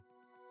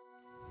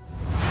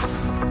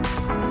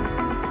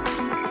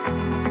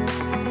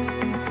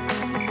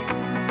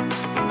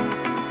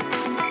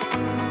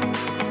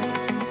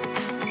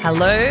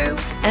Hello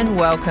and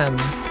welcome.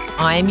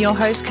 I am your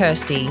host,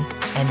 Kirsty,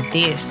 and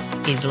this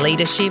is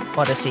Leadership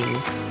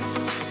Odysseys.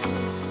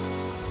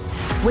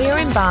 We are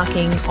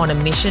embarking on a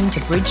mission to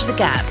bridge the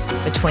gap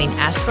between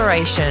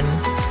aspiration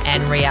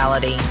and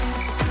reality,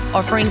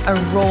 offering a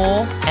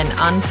raw and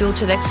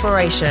unfiltered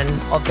exploration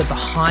of the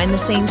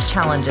behind-the-scenes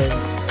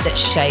challenges that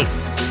shape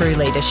true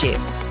leadership.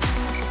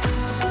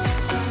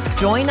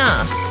 Join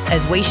us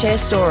as we share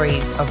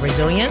stories of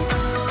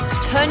resilience,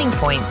 turning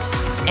points,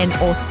 and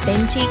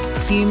authentic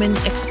human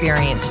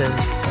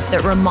experiences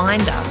that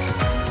remind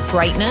us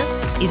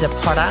greatness is a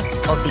product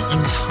of the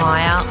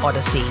entire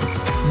Odyssey,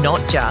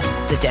 not just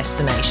the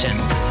destination.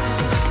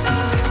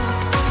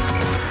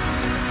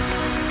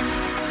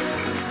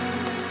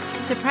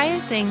 Supriya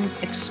Singh's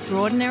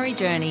extraordinary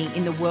journey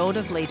in the world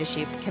of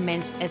leadership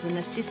commenced as an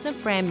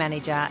assistant brand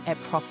manager at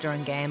Procter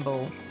 &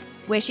 Gamble,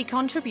 where she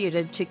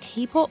contributed to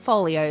key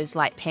portfolios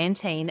like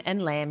Pantene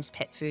and Lamb's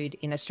Pet Food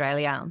in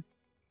Australia.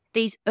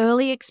 These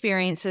early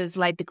experiences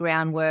laid the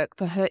groundwork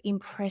for her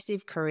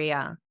impressive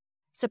career.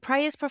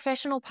 Supriya's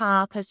professional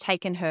path has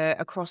taken her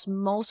across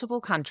multiple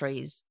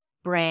countries,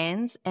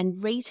 brands,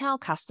 and retail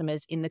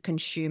customers in the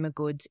consumer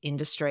goods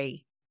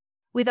industry.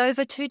 With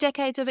over 2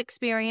 decades of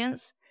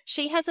experience,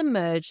 she has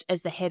emerged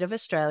as the head of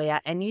Australia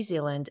and New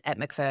Zealand at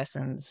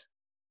McPherson's.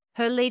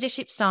 Her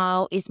leadership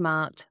style is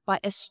marked by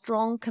a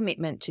strong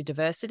commitment to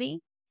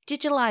diversity,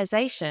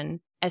 digitalisation,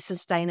 and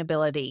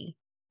sustainability,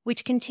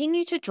 which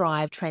continue to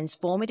drive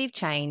transformative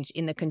change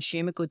in the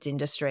consumer goods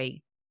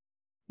industry.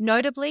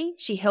 Notably,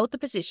 she held the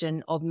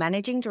position of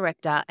Managing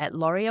Director at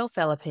L'Oréal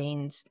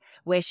Philippines,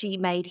 where she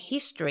made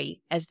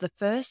history as the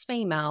first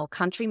female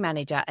country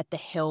manager at the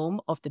helm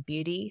of the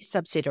beauty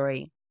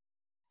subsidiary.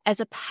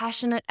 As a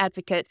passionate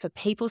advocate for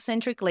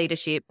people-centric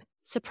leadership,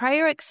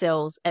 Supriya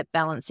excels at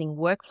balancing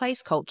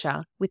workplace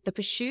culture with the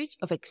pursuit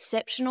of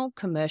exceptional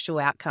commercial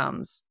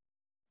outcomes.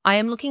 I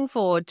am looking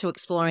forward to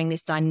exploring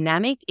this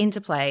dynamic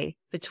interplay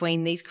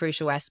between these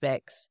crucial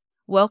aspects.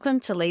 Welcome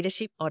to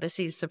Leadership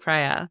Odysseys,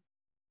 Supriya.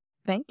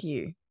 Thank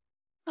you.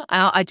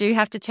 I do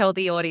have to tell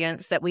the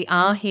audience that we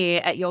are here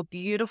at your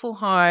beautiful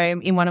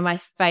home in one of my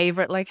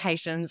favourite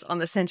locations on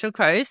the Central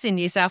Coast in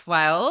New South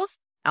Wales.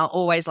 I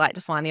always like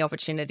to find the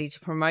opportunity to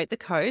promote the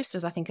coast,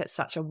 as I think it's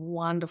such a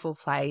wonderful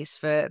place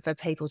for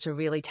people to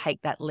really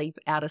take that leap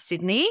out of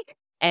Sydney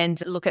and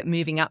look at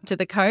moving up to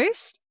the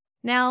coast.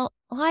 Now,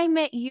 I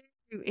met you,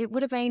 it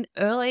would have been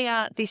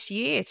earlier this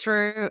year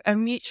through a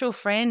mutual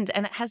friend,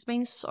 and it has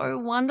been so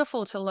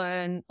wonderful to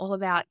learn all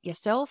about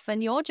yourself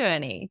and your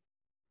journey.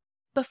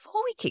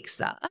 Before we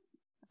kickstart,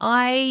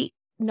 I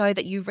know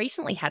that you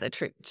recently had a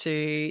trip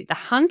to the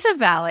Hunter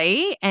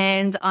Valley,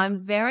 and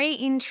I'm very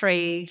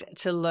intrigued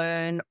to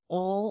learn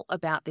all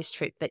about this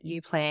trip that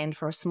you planned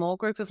for a small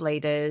group of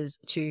leaders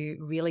to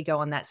really go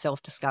on that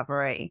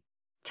self-discovery.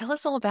 Tell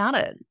us all about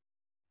it.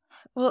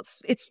 Well,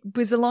 it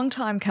was a long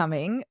time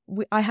coming.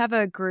 I have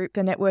a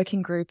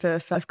networking group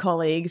of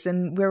colleagues,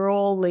 and we're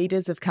all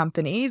leaders of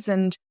companies.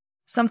 And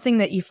something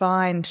that you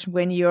find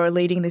when you're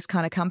leading this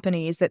kind of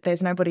company is that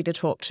there's nobody to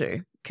talk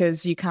to,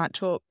 because you can't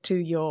talk to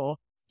your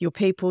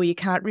people. You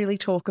can't really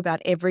talk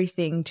about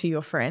everything to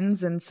your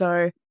friends. And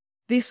so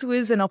this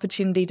was an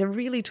opportunity to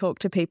really talk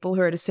to people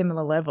who are at a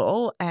similar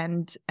level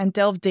and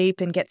delve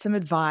deep and get some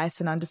advice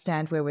and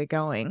understand where we're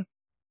going.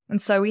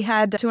 And so we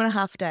had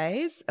 2.5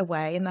 days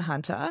away in the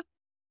Hunter,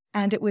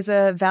 and it was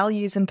a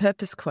values and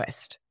purpose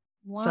quest.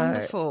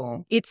 Wonderful.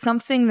 So it's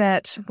something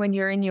that when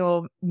you're in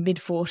your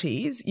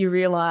mid-40s, you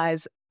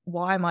realize,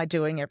 why am I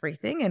doing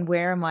everything and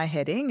where am I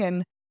heading?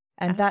 And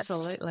that's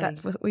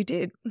what we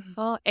did.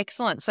 Oh,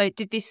 excellent. So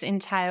did this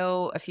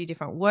entail a few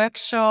different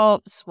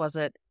workshops? Was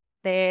it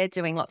there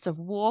doing lots of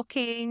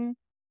walking?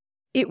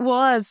 It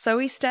was. So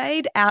we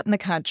stayed out in the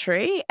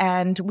country,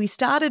 and we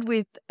started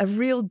with a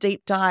real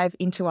deep dive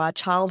into our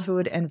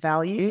childhood and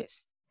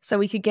values so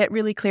we could get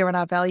really clear on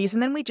our values.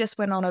 And then we just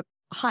went on a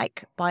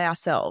hike by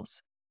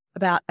ourselves,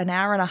 about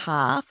 1.5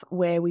 hours,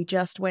 where we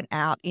just went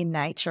out in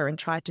nature and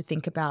tried to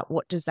think about,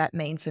 what does that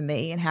mean for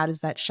me and how does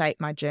that shape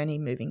my journey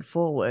moving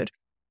forward?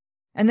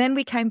 And then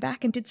we came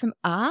back and did some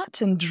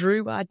art and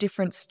drew our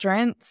different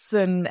strengths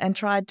and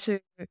tried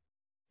to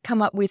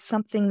come up with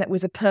something that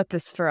was a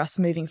purpose for us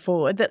moving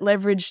forward, that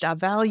leveraged our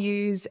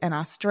values and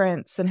our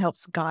strengths and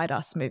helps guide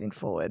us moving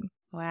forward.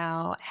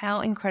 Wow, how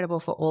incredible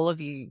for all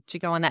of you to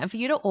go on that. And for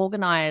you to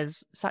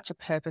organise such a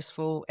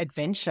purposeful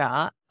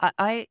adventure,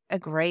 I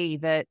agree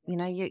that,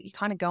 you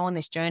kind of go on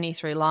this journey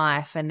through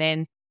life, and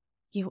then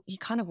you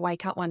kind of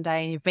wake up one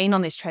day and you've been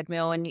on this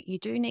treadmill, and you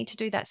do need to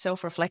do that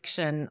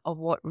self-reflection of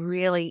what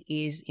really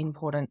is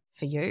important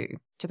for you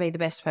to be the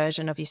best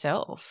version of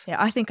yourself. Yeah,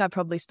 I think I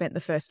probably spent the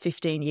first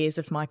 15 years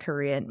of my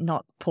career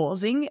not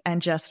pausing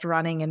and just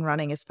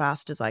running as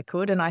fast as I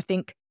could. And I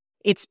think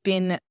it's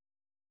been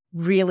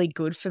really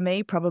good for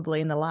me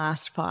probably in the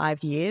last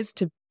 5 years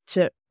to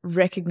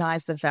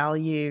recognize the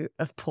value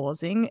of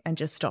pausing and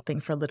just stopping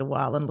for a little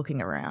while and looking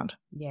around.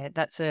 Yeah,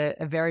 that's a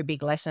very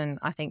big lesson,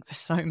 I think, for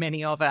so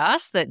many of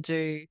us that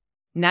do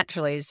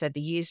naturally, as I said,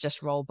 the years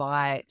just roll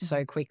by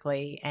so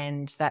quickly,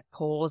 and that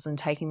pause and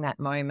taking that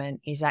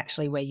moment is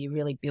actually where you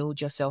really build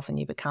yourself and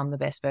you become the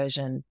best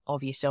version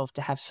of yourself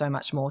to have so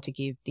much more to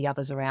give the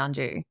others around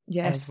you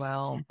as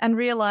well. And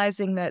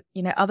realizing that,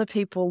 other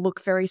people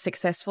look very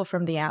successful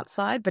from the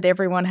outside, but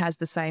everyone has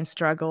the same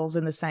struggles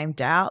and the same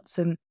doubts.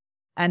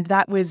 And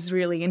that was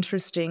really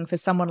interesting for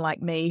someone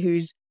like me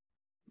who's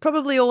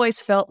probably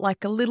always felt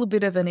like a little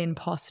bit of an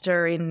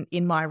imposter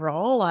in my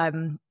role.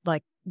 I'm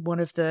like one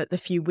of the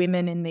few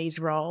women in these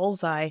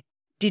roles. I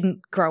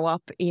didn't grow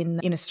up in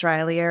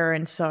Australia,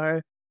 and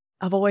so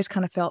I've always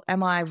kind of felt,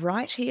 am I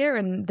right here?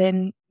 And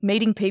then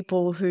meeting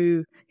people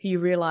who you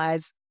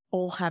realize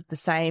all have the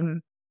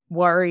same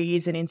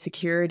worries and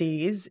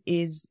insecurities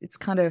it's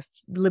kind of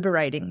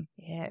liberating.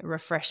 Yeah,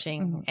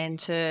 refreshing. And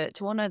to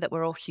all know that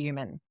we're all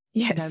human.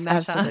 Yes, no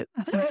matter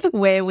absolutely.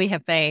 where we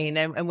have been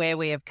and where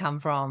we have come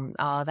from.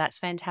 Oh, that's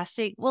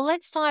fantastic. Well,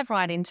 let's dive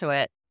right into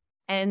it.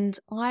 And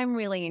I'm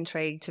really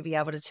intrigued to be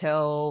able to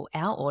tell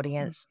our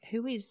audience,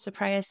 who is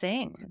Supriya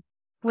Singh?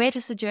 Where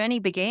does the journey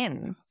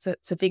begin? So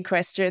it's a big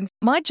question.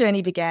 My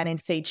journey began in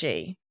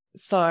Fiji.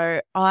 So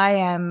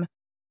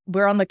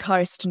we're on the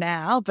coast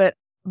now, but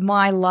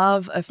my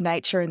love of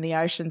nature and the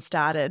ocean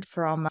started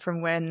from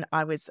when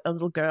I was a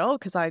little girl,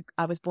 because I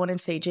was born in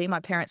Fiji. My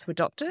parents were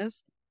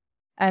doctors.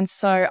 And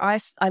so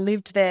I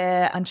lived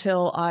there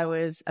until I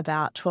was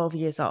about 12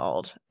 years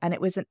old. And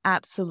it was an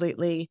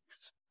absolutely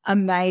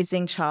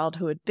amazing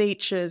childhood.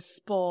 Beaches,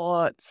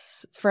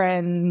 sports,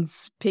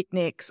 friends,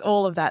 picnics,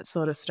 all of that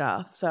sort of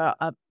stuff. So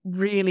a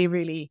really,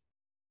 really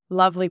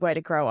lovely way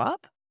to grow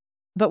up.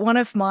 But one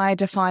of my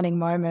defining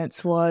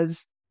moments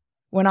was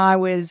when I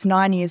was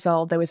 9 years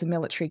old, there was a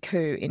military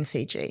coup in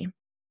Fiji.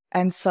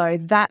 And so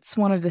that's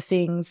one of the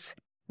things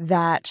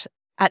that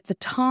at the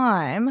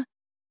time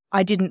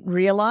I didn't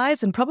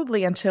realize, and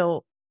probably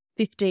until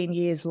 15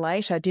 years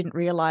later, I didn't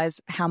realize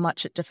how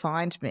much it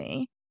defined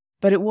me.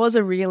 But it was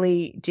a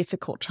really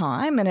difficult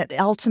time, and it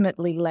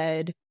ultimately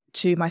led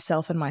to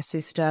myself and my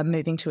sister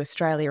moving to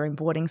Australia in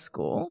boarding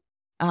school.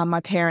 My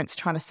parents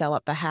trying to sell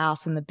up the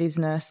house and the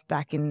business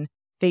back in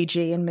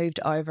Fiji, and moved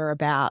over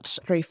about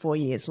 3-4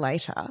 years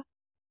later.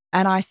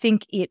 And I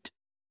think it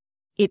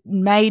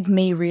made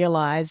me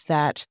realize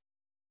that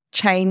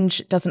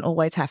change doesn't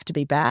always have to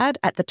be bad.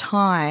 At the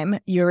time,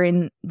 you're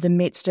in the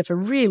midst of a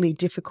really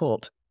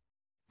difficult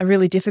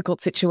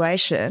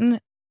situation.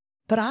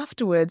 But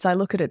afterwards, I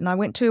look at it, and I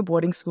went to a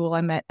boarding school.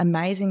 I met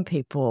amazing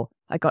people.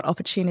 I got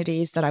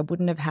opportunities that I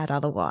wouldn't have had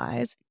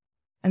otherwise.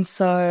 And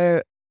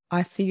so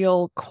I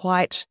feel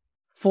quite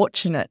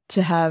fortunate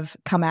to have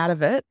come out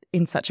of it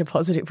in such a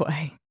positive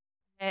way.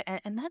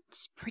 And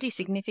that's pretty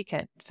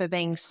significant for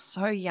being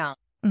so young.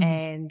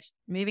 And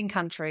moving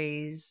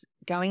countries,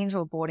 going into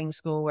a boarding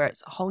school where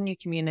it's a whole new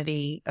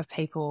community of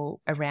people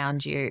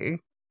around you.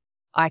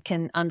 I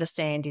can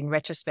understand in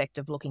retrospect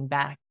of looking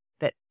back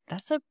that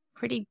that's a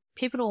pretty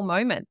pivotal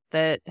moment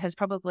that has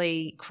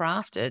probably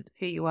crafted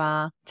who you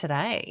are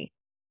today.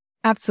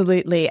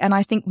 Absolutely. And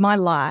I think my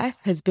life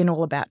has been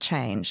all about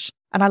change.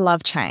 And I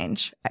love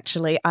change,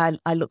 actually. I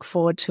look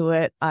forward to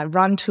it. I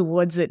run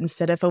towards it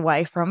instead of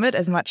away from it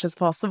as much as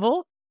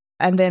possible.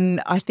 And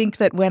then I think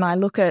that when I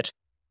look at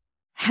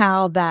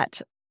how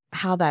that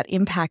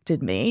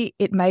impacted me,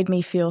 it made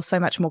me feel so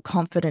much more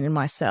confident in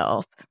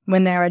myself.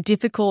 When there are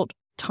difficult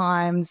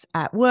times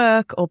at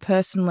work or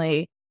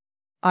personally,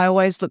 I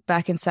always look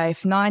back and say,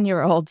 if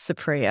 9-year-old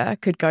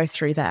Supriya could go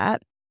through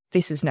that,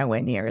 this is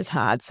nowhere near as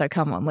hard. So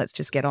come on, let's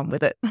just get on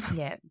with it.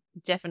 Yeah,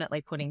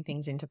 definitely putting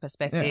things into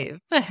perspective.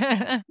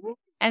 Yeah.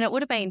 And it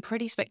would have been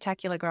pretty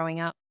spectacular growing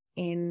up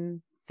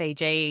in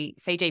Fiji.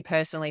 Fiji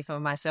personally for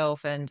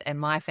myself and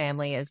my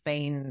family has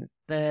been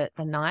the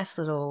nice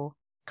little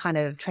kind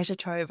of treasure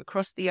trove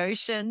across the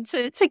ocean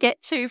to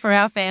get to for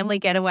our family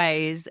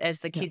getaways as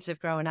the kids have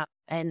grown up.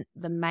 And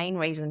the main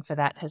reason for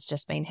that has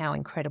just been how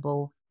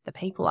incredible the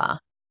people are.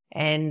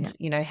 And,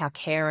 how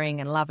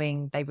caring and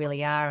loving they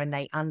really are. And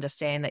they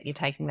understand that you're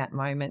taking that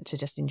moment to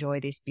just enjoy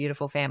this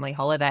beautiful family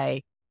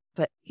holiday.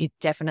 But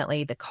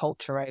definitely the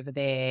culture over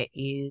there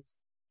is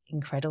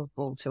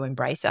incredible to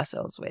embrace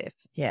ourselves with.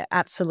 Yeah,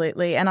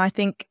 absolutely. And I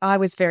think I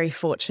was very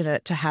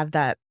fortunate to have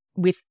that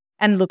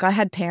and look, I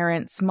had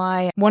parents,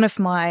 one of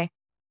my,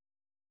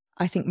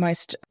 I think,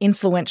 most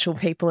influential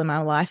people in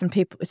my life, and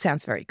it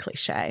sounds very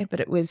cliche,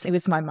 but it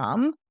was my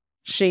mum.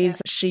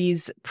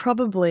 She's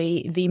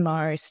probably the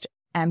most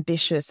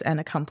ambitious and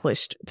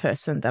accomplished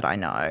person that I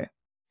know.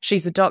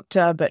 She's a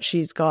doctor, but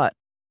she's got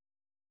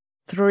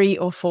 3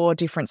 or 4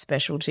 different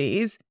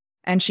specialties,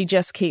 and she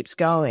just keeps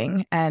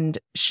going. And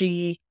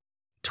she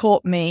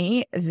taught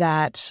me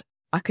that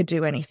I could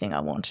do anything I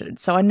wanted.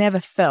 So I never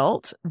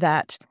felt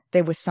that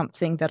there was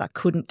something that I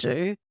couldn't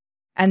do.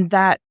 And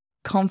that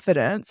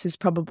confidence is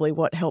probably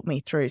what helped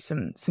me through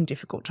some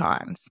difficult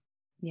times.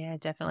 Yeah,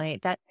 definitely.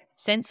 That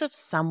sense of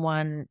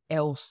someone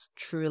else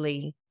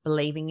truly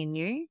believing in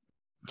you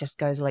just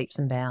goes leaps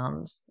and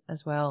bounds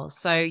as well.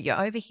 So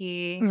you're over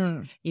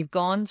here, you've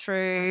gone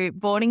through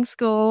boarding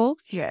school,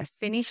 Yes.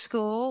 finished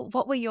school.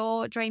 What were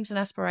your dreams and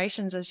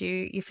aspirations as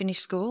you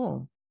finished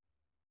school?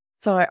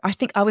 So I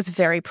think I was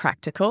very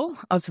practical.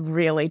 I was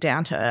really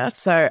down to earth.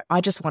 So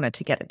I just wanted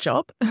to get a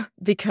job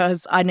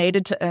because I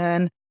needed to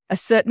earn a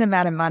certain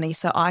amount of money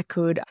so I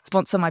could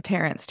sponsor my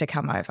parents to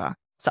come over.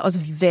 So I was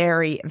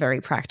very, very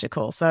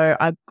practical. So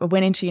I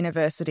went into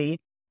university.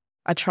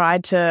 I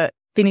tried to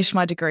finish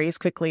my degree as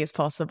quickly as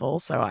possible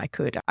so I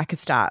could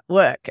start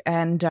work.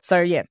 And so,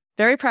 yeah,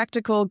 very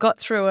practical, got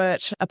through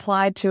it,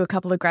 applied to a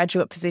couple of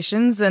graduate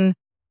positions and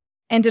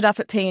ended up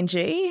at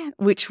P&G,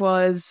 which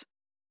was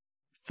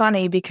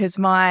funny because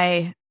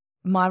my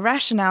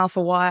rationale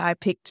for why I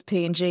picked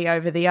P&G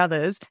over the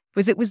others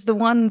was it was the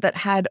one that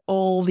had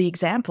all the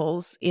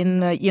examples in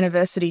the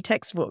university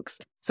textbooks.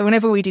 So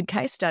whenever we did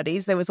case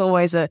studies, there was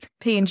always a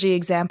P&G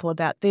example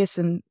about this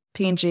and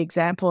P&G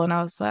example. And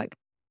I was like,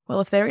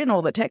 well, if they're in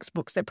all the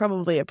textbooks, they're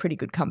probably a pretty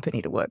good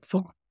company to work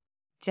for.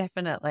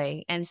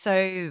 Definitely. And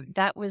so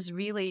that was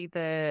really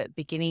the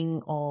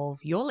beginning of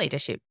your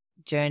leadership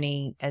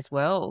journey as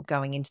well,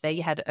 going into there.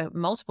 You had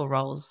multiple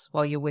roles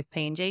while you were with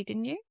P&G,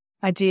 didn't you?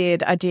 I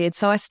did.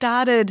 So I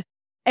started,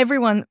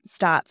 everyone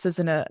starts as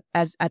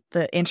at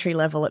the entry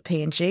level at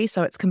P&G.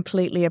 So it's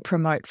completely a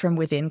promote from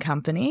within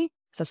company.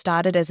 So I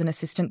started as an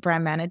assistant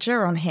brand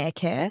manager on hair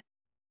care.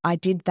 I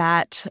did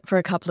that for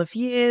a couple of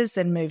years,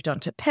 then moved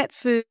on to pet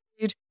food,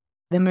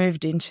 then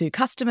moved into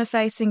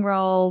customer-facing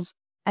roles,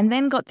 and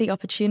then got the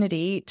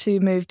opportunity to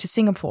move to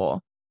Singapore.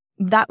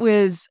 That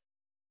was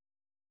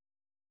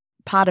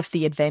part of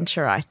the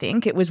adventure, I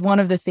think. It was one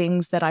of the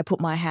things that I put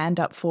my hand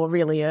up for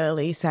really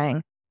early,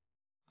 saying,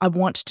 I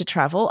want to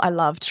travel. I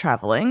love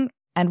traveling.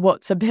 And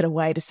what's a better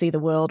way to see the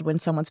world when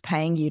someone's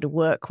paying you to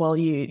work while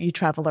you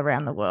travel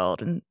around the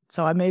world? And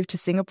so I moved to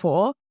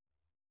Singapore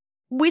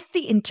with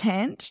the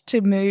intent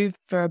to move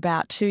for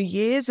about 2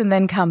 years and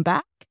then come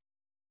back.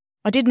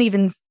 I didn't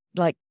even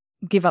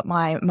give up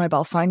my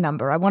mobile phone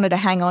number. I wanted to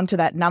hang on to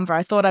that number.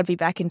 I thought I'd be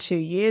back in 2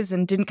 years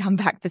and didn't come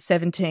back for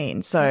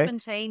 17. So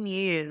 17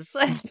 years.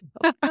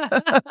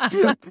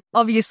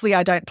 Obviously,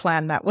 I don't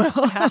plan that well.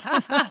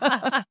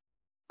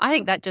 I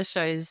think that just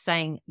shows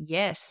saying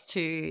yes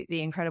to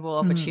the incredible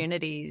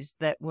opportunities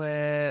that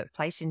were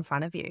placed in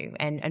front of you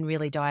and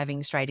really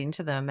diving straight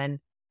into them. And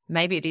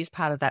maybe it is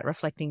part of that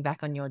reflecting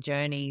back on your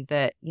journey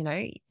that,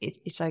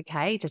 it's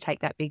okay to take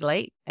that big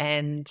leap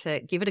and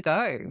to give it a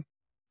go.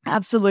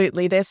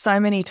 Absolutely. There's so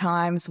many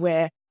times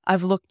where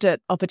I've looked at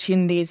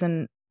opportunities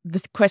and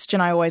the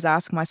question I always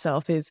ask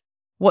myself is,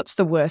 what's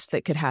the worst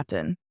that could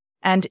happen?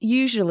 And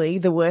usually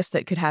the worst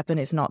that could happen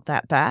is not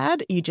that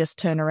bad. You just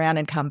turn around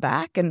and come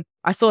back. And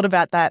I thought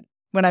about that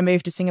when I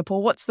moved to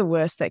Singapore. What's the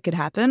worst that could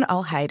happen?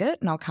 I'll hate it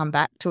and I'll come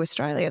back to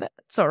Australia.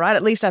 That's all right.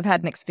 At least I've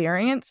had an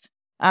experience.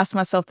 Asked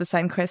myself the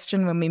same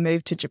question when we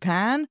moved to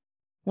Japan.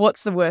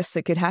 What's the worst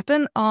that could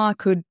happen? I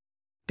could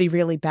be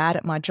really bad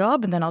at my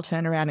job and then I'll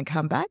turn around and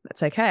come back.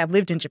 That's okay. I've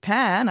lived in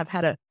Japan. I've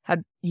had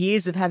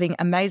years of having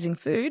amazing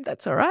food.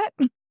 That's all right.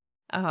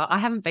 I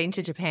haven't been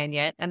to Japan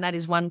yet, and that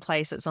is one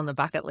place that's on the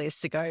bucket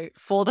list to go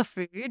for the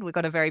food. We've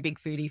got a very big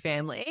foodie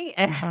family.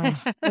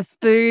 The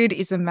food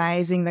is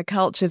amazing. The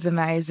culture's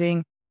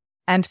amazing.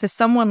 And for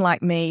someone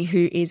like me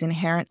who is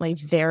inherently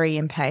very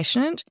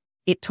impatient,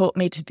 it taught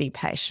me to be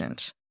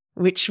patient,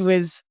 which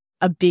was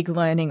a big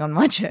learning on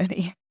my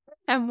journey.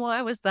 And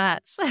why was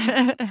that?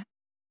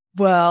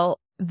 Well,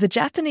 the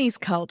Japanese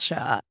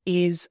culture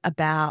is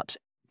about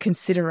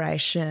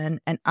consideration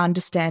and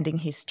understanding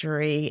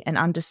history and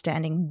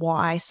understanding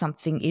why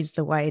something is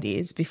the way it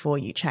is before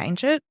you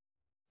change it.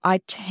 I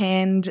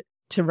tend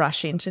to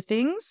rush into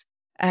things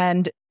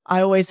and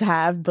I always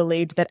have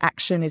believed that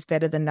action is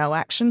better than no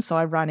action. So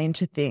I run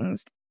into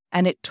things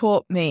and it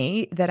taught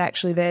me that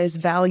actually there's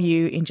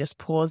value in just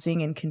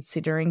pausing and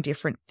considering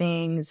different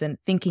things and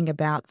thinking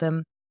about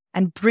them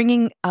and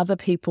bringing other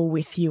people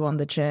with you on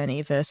the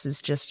journey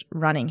versus just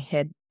running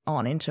head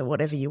on into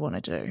whatever you want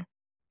to do.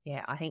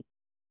 Yeah, I think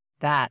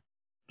that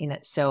in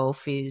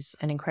itself is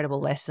an incredible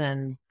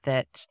lesson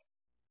that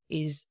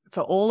is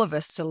for all of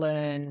us to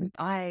learn.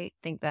 I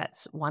think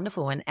that's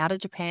wonderful. And out of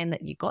Japan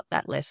that you got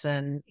that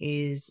lesson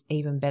is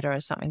even better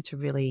as something to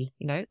really,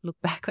 look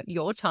back at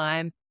your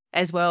time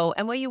as well.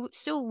 And were you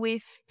still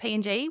with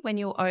P&G when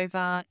you were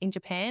over in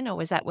Japan, or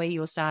was that where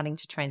you were starting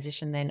to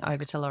transition then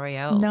over to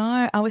L'Oreal?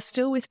 No, I was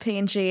still with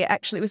P&G.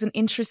 Actually, it was an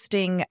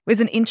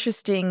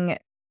interesting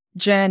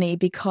journey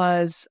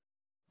because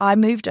I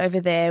moved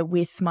over there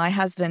with my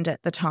husband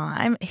at the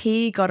time.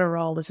 He got a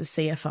role as a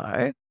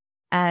CFO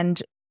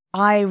and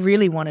I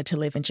really wanted to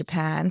live in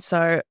Japan.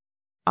 So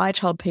I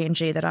told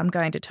P&G that I'm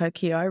going to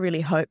Tokyo. I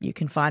really hope you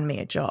can find me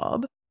a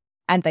job.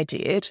 And they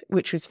did,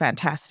 which was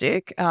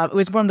fantastic. It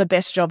was one of the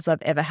best jobs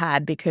I've ever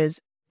had because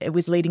it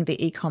was leading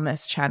the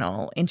e-commerce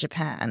channel in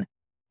Japan,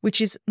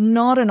 which is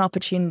not an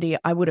opportunity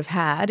I would have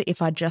had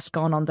if I'd just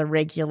gone on the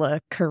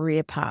regular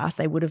career path.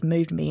 They would have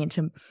moved me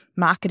into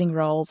marketing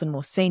roles and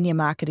more senior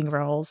marketing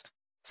roles.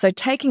 So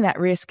taking that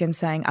risk and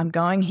saying, I'm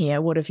going here,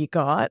 what have you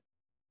got?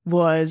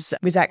 was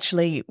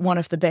actually one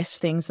of the best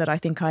things that I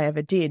think I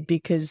ever did,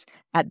 because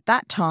at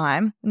that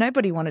time,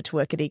 nobody wanted to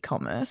work at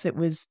e-commerce. It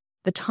was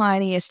the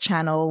tiniest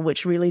channel,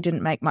 which really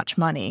didn't make much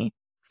money.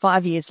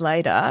 5 years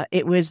later,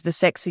 it was the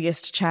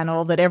sexiest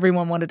channel that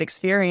everyone wanted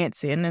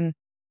experience in. And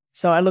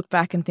so I look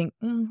back and think,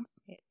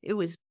 it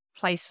was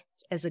placed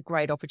as a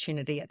great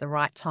opportunity at the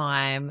right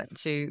time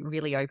to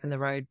really open the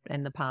road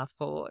and the path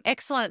forward.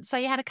 Excellent. So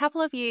you had a couple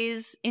of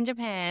years in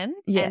Japan,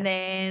 and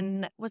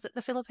then was it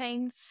the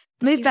Philippines?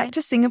 Moved back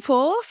to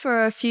Singapore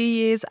for a few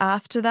years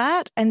after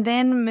that, and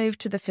then moved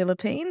to the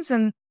Philippines.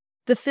 And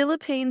the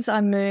Philippines,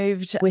 I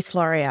moved with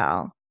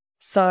L'Oreal.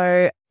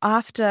 So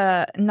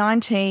after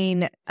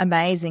 19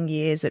 amazing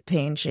years at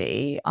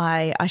P&G,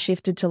 I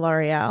shifted to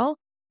L'Oreal.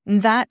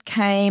 And that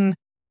came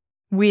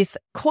with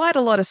quite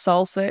a lot of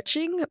soul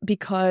searching,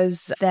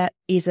 because that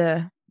is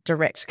a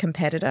direct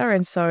competitor.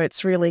 And so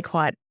it's really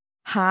quite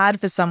hard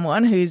for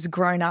someone who's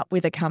grown up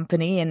with a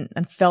company and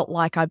felt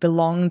like I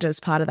belonged as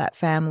part of that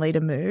family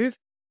to move.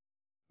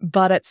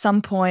 But at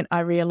some point I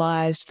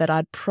realized that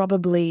I'd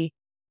probably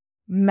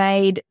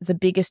made the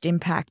biggest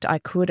impact I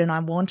could, and I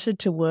wanted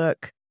to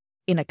work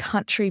in a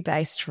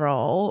country-based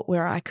role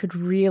where I could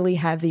really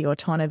have the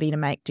autonomy to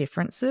make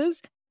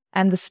differences.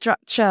 And the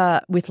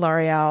structure with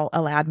L'Oreal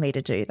allowed me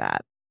to do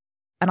that.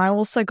 And I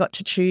also got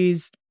to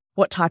choose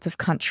what type of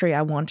country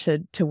I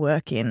wanted to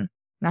work in.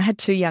 And I had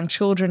 2 young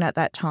children at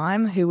that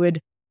time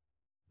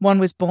one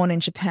was born in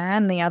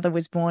Japan, the other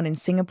was born in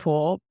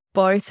Singapore.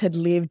 Both had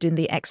lived in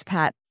the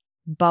expat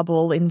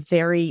bubble in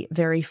very,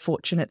 very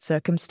fortunate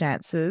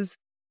circumstances.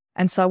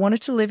 And so I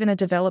wanted to live in a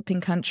developing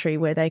country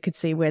where they could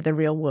see where the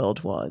real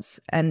world was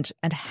and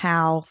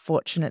how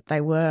fortunate they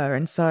were.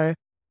 And so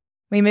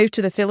we moved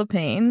to the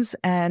Philippines,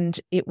 and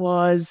it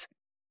was,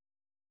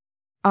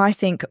 I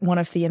think, one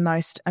of the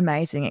most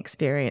amazing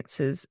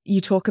experiences. You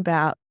talk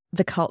about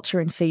the culture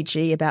in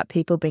Fiji, about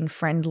people being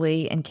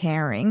friendly and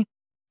caring.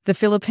 The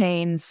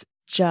Philippines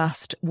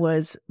just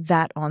was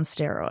that on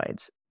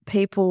steroids.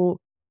 People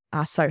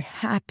are so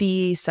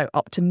happy, so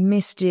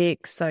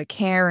optimistic, so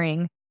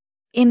caring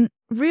in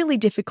really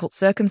difficult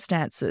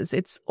circumstances.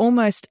 It's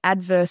almost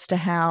adverse to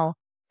how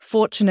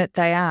fortunate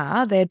they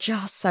are. They're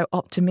just so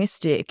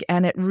optimistic.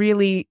 And it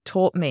really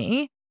taught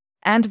me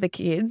and the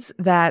kids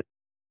that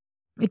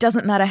it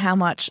doesn't matter how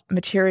much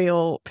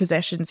material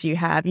possessions you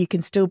have, you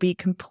can still be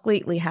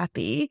completely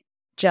happy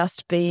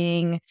just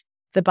being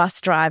the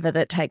bus driver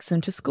that takes them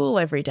to school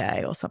every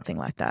day or something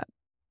like that.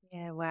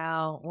 Yeah,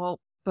 wow. Well,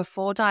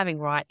 before diving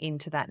right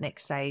into that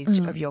next stage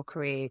of your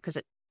career, because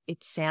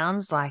it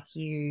sounds like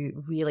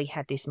you really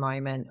had this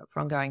moment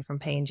from going from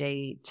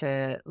P&G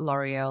to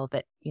L'Oreal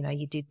that,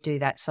 you did do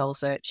that soul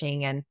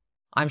searching, and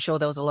I'm sure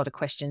there was a lot of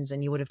questions,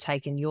 and you would have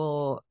taken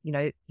your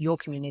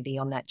community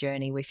on that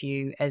journey with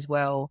you as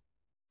well.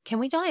 Can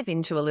we dive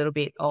into a little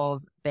bit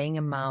of being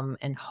a mum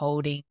and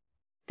holding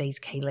these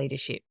key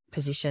leadership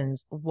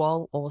positions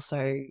while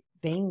also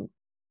being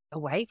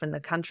away from the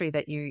country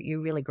that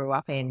you really grew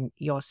up in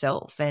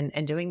yourself,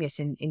 and doing this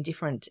in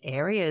different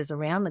areas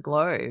around the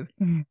globe?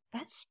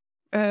 That's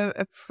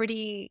a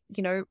pretty,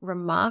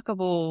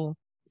 remarkable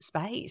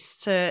space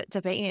to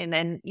be in.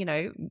 And,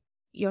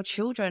 your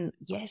children,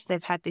 yes,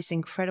 they've had this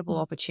incredible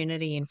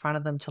opportunity in front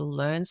of them to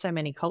learn so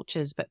many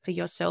cultures, but for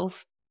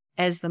yourself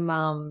as the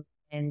mum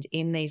and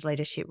in these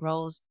leadership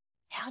roles,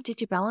 how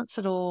did you balance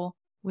it all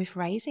with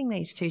raising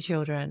these 2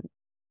 children?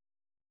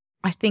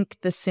 I think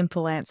the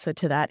simple answer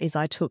to that is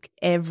I took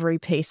every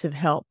piece of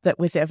help that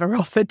was ever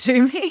offered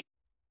to me.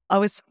 I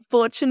was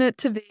fortunate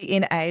to be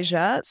in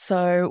Asia,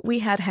 so we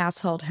had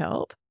household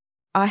help.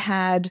 I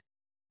had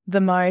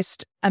the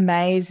most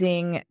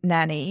amazing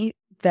nanny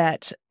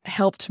that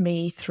helped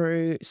me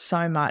through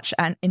so much.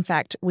 And in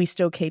fact, we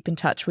still keep in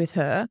touch with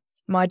her.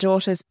 My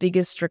daughter's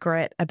biggest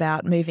regret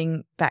about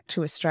moving back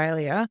to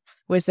Australia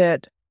was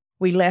that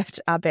we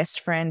left our best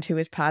friend who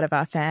was part of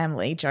our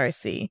family,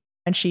 Josie,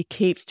 and she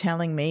keeps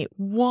telling me,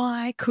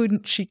 why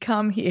couldn't she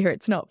come here?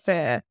 It's not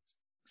fair.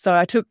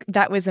 So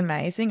that was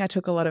amazing. I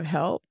took a lot of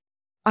help.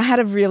 I had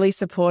a really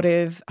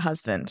supportive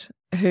husband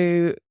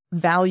who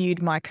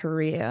valued my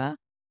career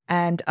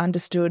and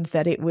understood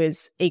that it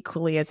was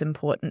equally as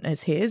important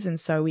as his. And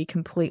so we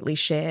completely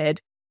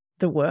shared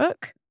the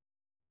work.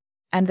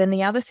 And then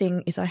the other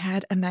thing is I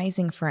had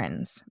amazing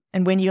friends.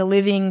 And when you're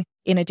living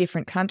in a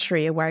different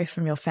country away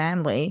from your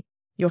family,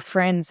 your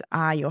friends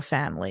are your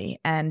family.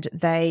 And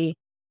they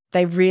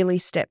really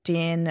stepped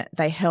in.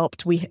 They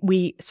helped.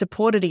 We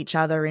supported each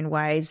other in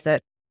ways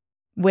that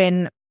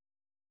when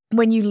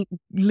you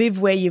live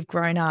where you've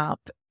grown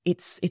up,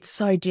 it's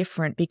so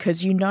different,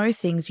 because you know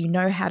things. You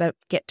know how to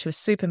get to a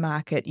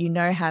supermarket. You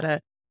know how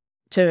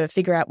to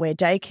figure out where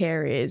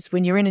daycare is.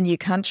 When you're in a new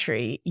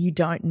country, you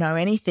don't know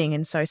anything.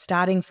 And so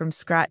starting from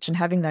scratch and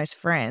having those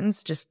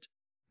friends just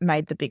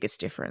made the biggest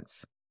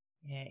difference.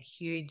 Yeah,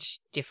 huge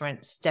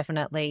difference,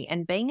 definitely.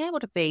 And being able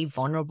to be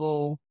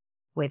vulnerable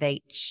with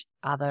each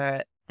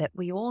other, that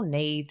we all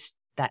need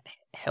that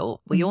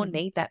help. We all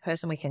need that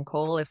person we can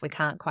call if we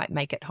can't quite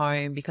make it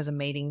home because a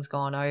meeting's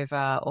gone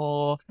over,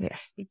 or,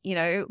 Yes.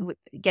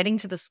 getting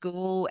to the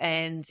school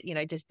and,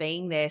 just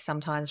being there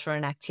sometimes for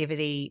an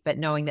activity, but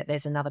knowing that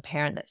there's another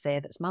parent that's there,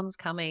 that's mum's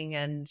coming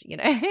and,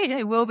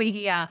 they will be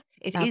here.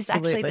 It is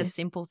actually the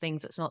simple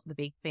things. It's not the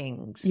big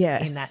things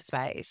in that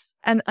space.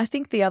 And I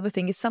think the other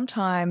thing is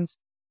sometimes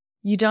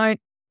you don't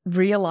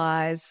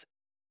realize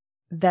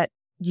that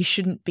you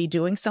shouldn't be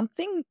doing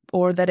something,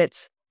 or that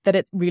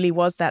it really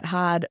was that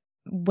hard.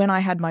 When I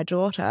had my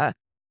daughter,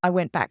 I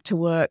went back to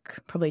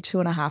work probably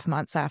 2.5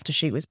 months after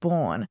she was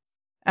born.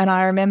 And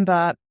I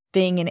remember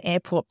being in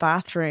airport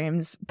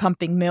bathrooms,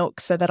 pumping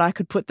milk so that I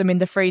could put them in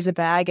the freezer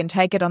bag and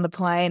take it on the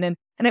plane. And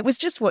it was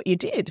just what you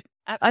did.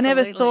 Absolutely. I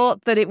never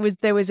thought that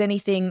there was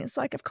anything. It's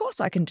like, of course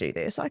I can do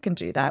this. I can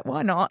do that.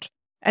 Why not?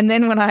 And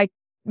then when I,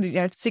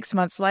 6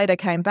 months later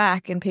came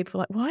back and people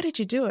were like, why did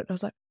you do it? I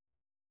was like,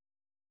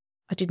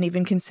 I didn't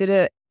even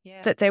consider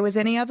that there was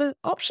any other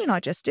option. I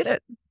just did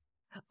it.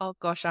 Oh,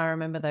 gosh, I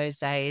remember those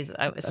days,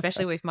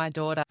 especially with my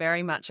daughter,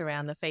 very much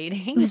around the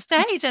feeding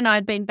stage. And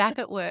I'd been back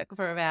at work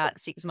for about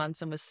 6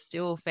 months and was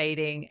still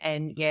feeding.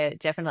 And,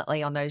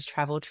 definitely on those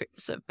travel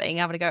trips of being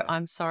able to go,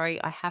 I'm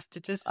sorry, I have to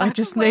just I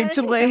just need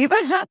to leave.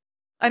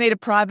 I need a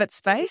private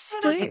space,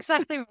 please. That's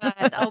exactly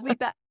right. I'll be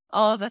back.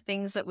 All the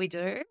things that we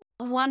do.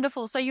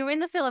 Wonderful. So you're in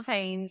the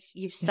Philippines.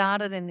 You've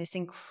started in this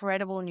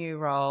incredible new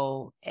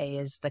role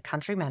as the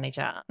country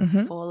manager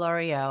for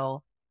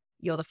L'Oreal.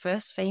 You're the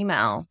first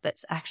female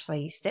that's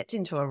actually stepped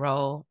into a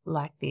role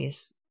like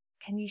this.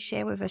 Can you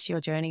share with us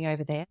your journey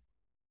over there?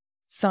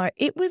 So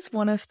it was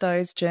one of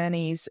those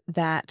journeys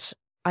that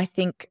I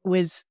think it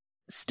was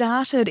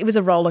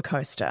a roller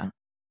coaster.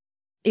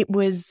 It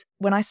was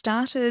when I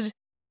started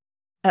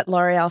at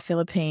L'Oreal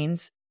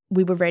Philippines,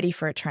 we were ready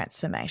for a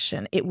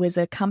transformation. It was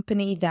a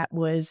company that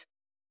was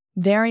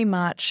very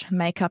much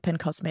makeup and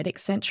cosmetic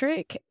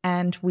centric,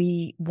 and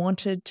we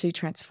wanted to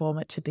transform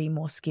it to be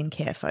more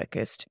skincare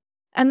focused.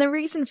 And the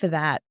reason for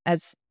that,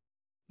 as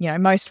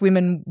most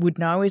women would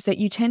know, is that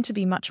you tend to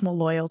be much more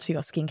loyal to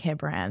your skincare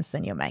brands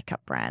than your makeup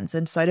brands.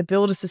 And so to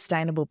build a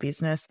sustainable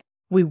business,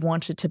 we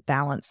wanted to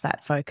balance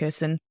that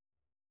focus. And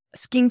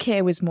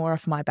skincare was more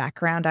of my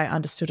background. I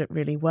understood it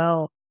really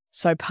well.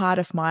 So part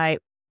of my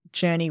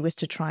journey was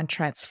to try and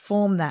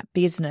transform that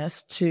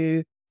business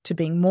to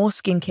being more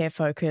skincare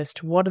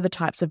focused. What are the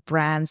types of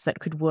brands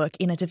that could work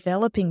in a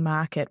developing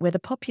market where the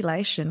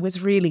population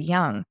was really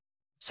young?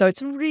 So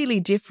it's really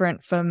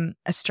different from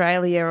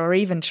Australia or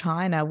even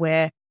China,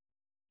 where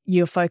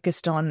you're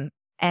focused on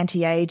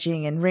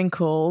anti-aging and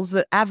wrinkles.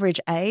 The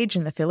average age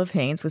in the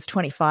Philippines was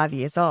 25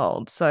 years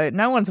old. So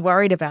no one's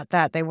worried about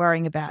that. They're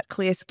worrying about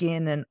clear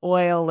skin and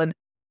oil. And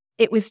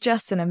it was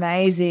just an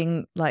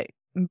amazing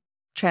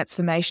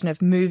transformation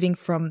of moving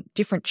from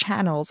different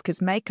channels,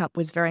 because makeup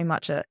was very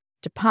much a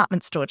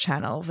department store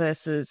channel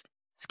versus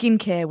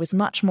skincare was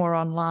much more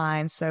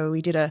online. So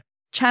we did a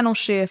channel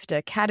shift,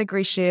 a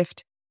category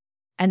shift.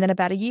 And then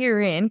about a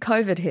year in,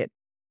 COVID hit.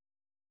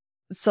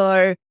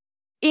 So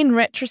in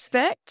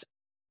retrospect,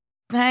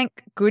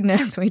 thank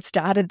goodness we'd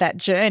started that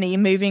journey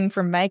moving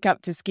from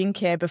makeup to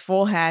skincare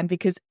beforehand,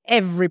 because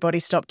everybody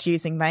stopped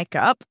using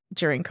makeup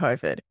during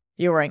COVID.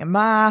 You're wearing a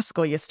mask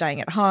or you're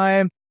staying at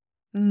home.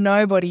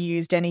 Nobody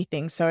used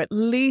anything. So at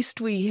least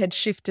we had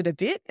shifted a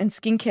bit, and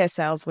skincare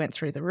sales went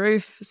through the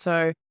roof.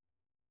 So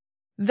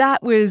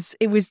it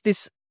was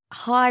this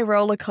high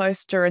roller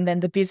coaster, and then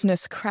the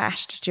business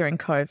crashed during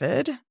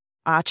COVID.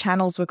 Our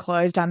channels were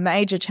closed. Our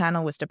major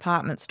channel was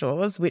department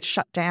stores, which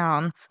shut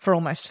down for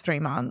almost 3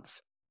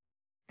 months.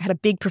 I had a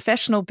big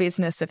professional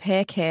business of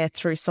hair care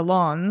through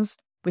salons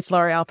with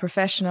L'Oreal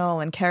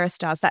Professional and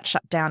Kerastars. That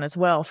shut down as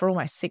well for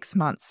almost 6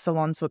 months.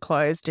 Salons were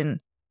closed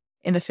in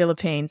the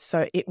Philippines.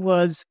 So it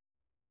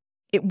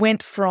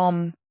went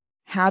from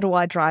how do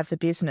I drive the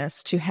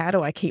business to how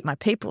do I keep my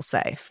people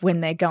safe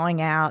when they're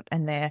going out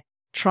and they're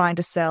trying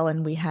to sell.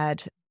 And we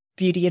had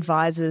beauty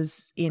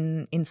advisors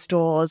in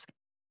stores.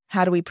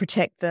 How do we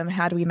protect them?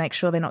 How do we make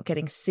sure they're not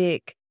getting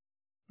sick?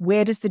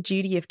 Where does the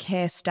duty of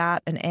care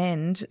start and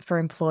end for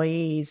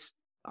employees?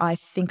 I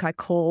think I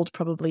called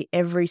probably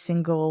every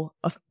single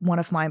one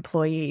of my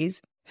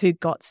employees who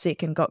got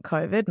sick and got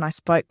COVID, and I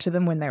spoke to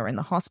them when they were in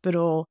the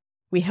hospital.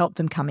 We helped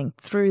them coming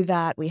through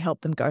that. We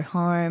helped them go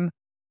home.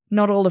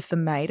 Not all of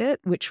them made it,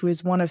 which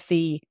was one of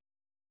the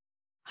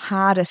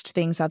hardest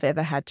things I've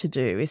ever had to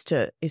do, is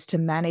to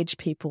manage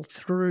people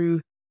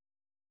through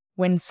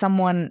when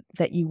someone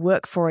that you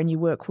work for and you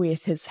work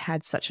with has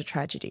had such a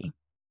tragedy.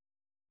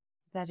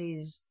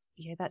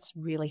 That's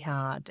really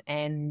hard.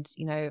 And,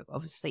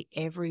 obviously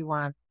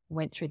everyone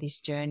went through this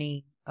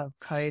journey of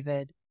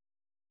COVID.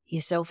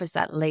 Yourself as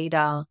that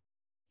leader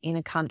in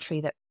a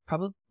country that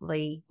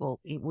probably,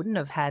 it wouldn't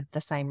have had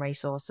the same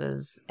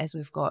resources as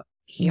we've got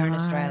here in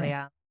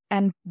Australia.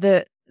 And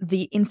the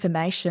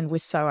information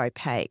was so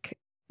opaque.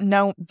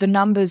 No, the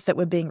numbers that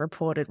were being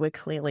reported were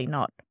clearly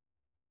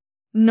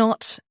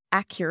not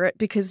accurate,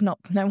 because no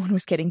one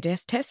was getting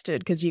tested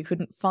because you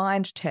couldn't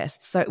find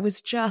tests. So it was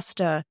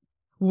just a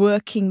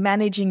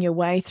managing your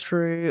way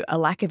through a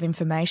lack of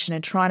information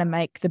and trying to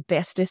make the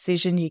best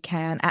decision you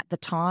can at the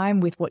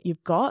time with what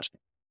you've got,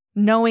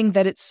 knowing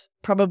that it's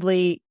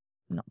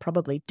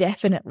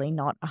definitely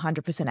not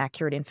 100%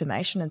 accurate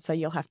information. And so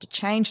you'll have to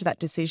change that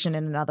decision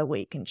in another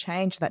week and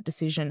change that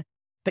decision,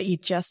 but you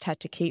just had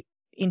to keep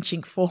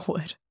inching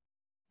forward.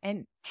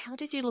 And how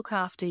did you look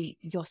after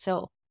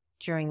yourself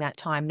during that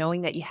time,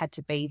 knowing that you had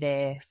to be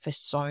there for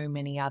so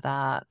many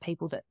other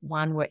people that,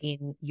 one, were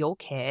in your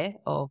care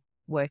of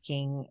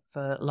working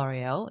for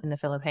L'Oreal in the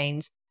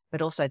Philippines,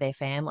 but also their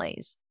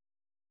families?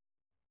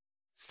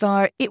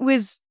 So it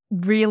was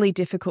really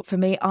difficult for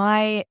me.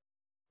 I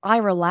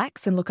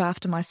relax and look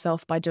after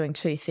myself by doing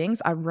two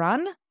things. I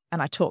run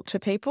and I talk to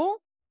people.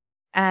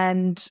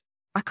 And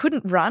I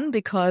couldn't run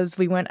because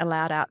we weren't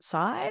allowed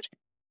outside.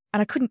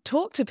 And I couldn't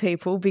talk to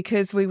people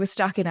because we were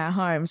stuck in our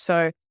home.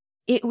 So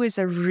it was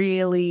a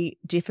really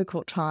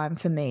difficult time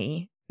for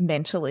me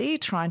mentally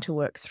trying to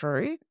work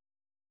through.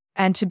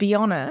 And to be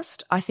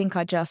honest, I think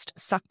I just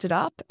sucked it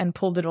up and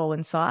pulled it all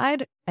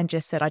inside and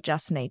just said, I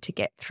just need to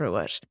get through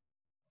it.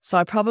 So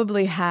I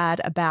probably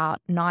had about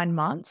 9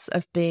 months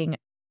of being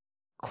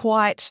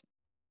I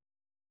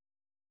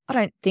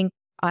don't think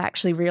I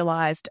actually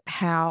realised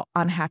how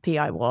unhappy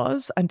I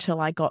was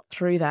until I got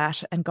through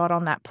that and got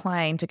on that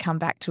plane to come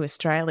back to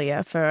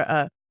Australia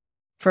for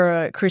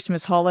a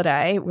Christmas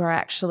holiday where I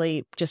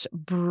actually just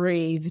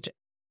breathed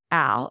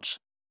out.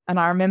 And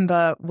I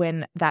remember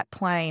when that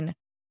plane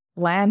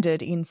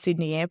landed in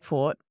Sydney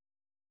Airport,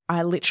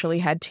 I literally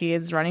had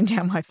tears running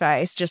down my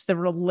face, just the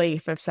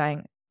relief of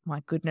saying,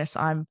 my goodness,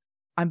 I'm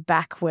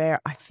back where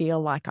I feel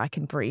like I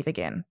can breathe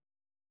again.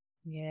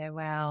 Yeah,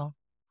 wow.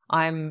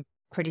 I'm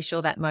pretty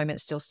sure that moment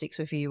still sticks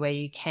with you, where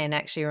you can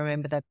actually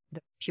remember the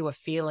pure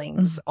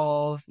feelings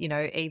of,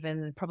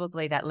 even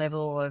probably that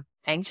level of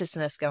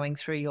anxiousness going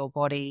through your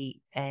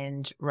body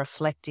and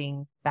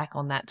reflecting back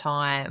on that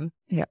time.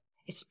 Yeah.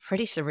 It's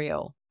pretty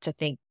surreal to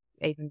think,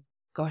 even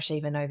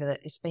over that,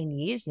 it's been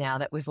years now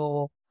that we've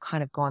all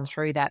kind of gone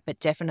through that, but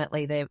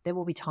definitely there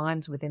will be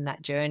times within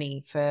that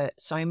journey for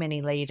so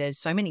many leaders,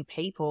 so many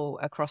people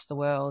across the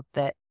world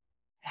that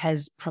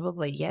has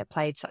probably,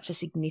 played such a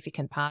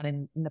significant part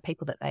in the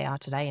people that they are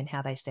today and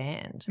how they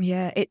stand.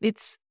 Yeah,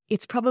 it's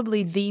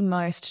probably the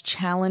most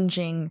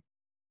challenging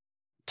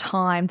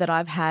time that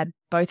I've had,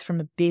 both from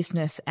a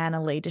business and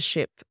a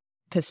leadership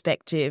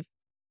perspective,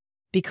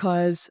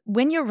 because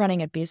when you're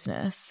running a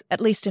business, at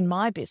least in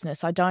my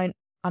business, I'm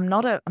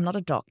not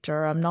a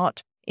doctor, I'm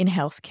not in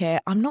healthcare,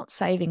 I'm not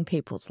saving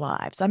people's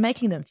lives. I'm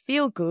making them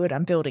feel good,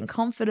 I'm building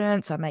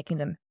confidence, I'm making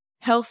them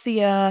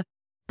healthier,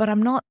 but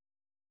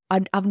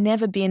I've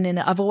never been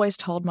I've always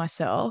told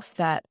myself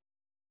that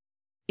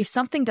if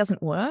something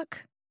doesn't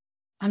work,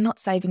 I'm not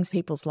saving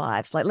people's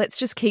lives. Like, let's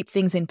just keep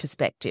things in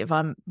perspective.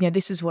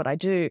 This is what I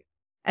do.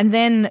 And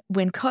then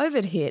when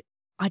COVID hit,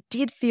 I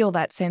did feel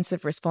that sense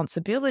of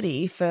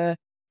responsibility for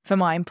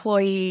my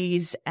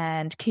employees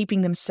and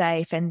keeping them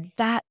safe. And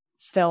that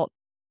felt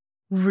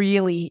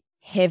really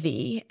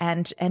heavy.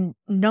 And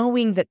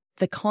knowing that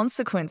the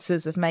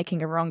consequences of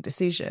making a wrong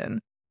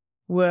decision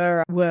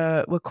were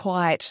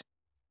quite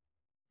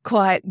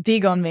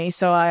big on me.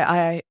 So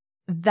I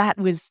that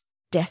was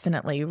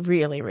definitely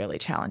really, really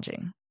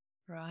challenging.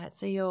 Right.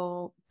 So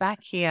you're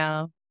back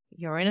here,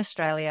 you're in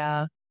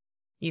Australia,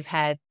 you've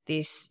had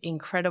this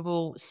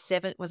incredible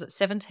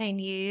 17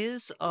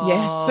 years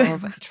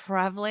of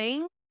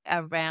traveling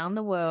around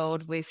the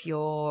world with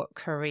your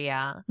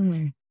career.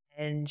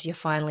 And you're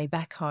finally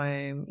back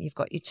home. You've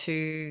got your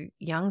 2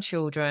 young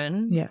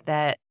children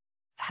that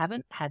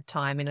haven't had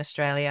time in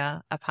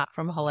Australia apart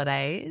from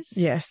holidays.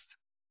 Yes.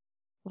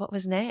 What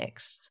was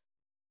next?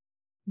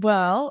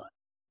 Well,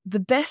 the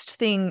best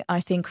thing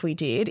I think we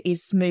did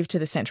is move to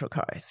the Central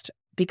Coast,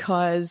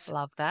 because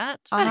love that.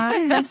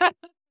 And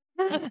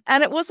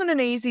it wasn't an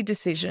easy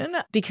decision,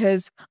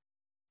 because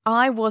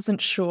I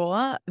wasn't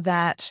sure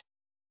that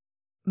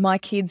my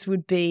kids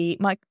would be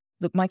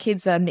my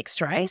kids are mixed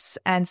race,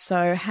 and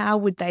so how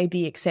would they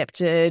be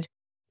accepted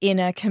in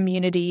a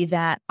community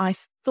that I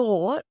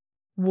thought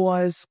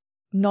was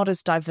not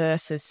as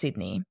diverse as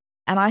Sydney?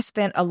 And I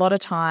spent a lot of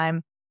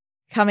time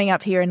coming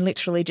up here and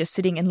literally just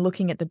sitting and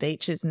looking at the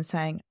beaches and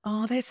saying,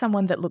 oh, there's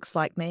someone that looks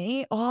like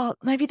me. Oh,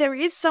 maybe there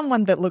is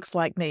someone that looks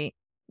like me.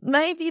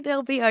 Maybe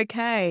they'll be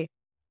okay.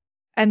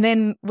 And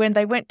then when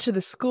they went to the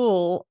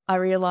school, I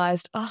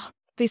realized,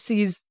 this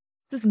is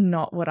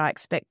not what I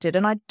expected.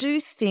 And I do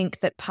think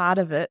that part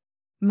of it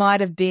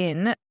might have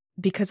been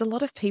because a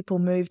lot of people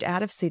moved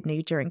out of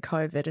Sydney during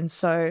COVID. And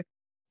so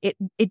it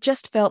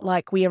just felt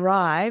like we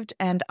arrived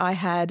and I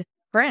had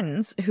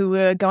friends who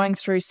were going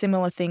through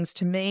similar things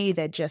to me.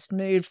 They'd just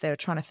moved. They were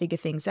trying to figure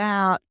things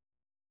out.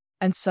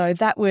 And so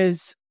I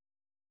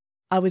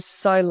was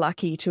so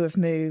lucky to have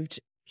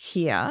moved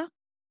here.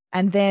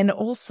 And then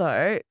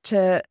also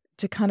to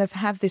kind of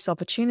have this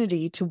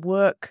opportunity to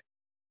work,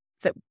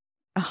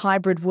 a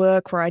hybrid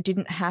work where I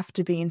didn't have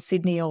to be in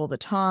Sydney all the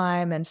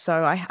time. And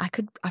so I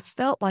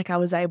felt like I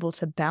was able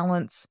to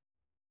balance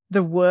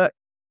the work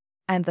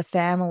and the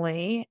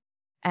family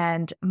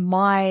and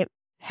my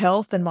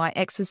health and my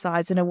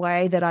exercise in a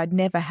way that I'd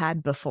never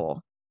had before.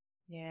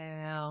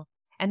 Yeah.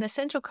 And the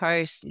Central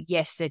Coast,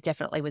 yes, there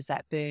definitely was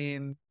that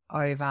boom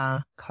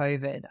over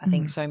COVID. I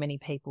think so many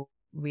people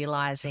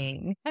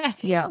realizing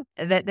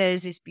that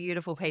there's this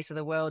beautiful piece of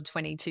the world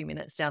 22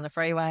 minutes down the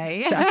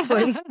freeway.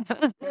 Exactly.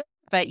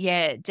 But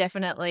yeah,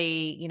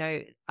 definitely,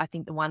 I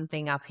think the one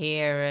thing up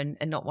here and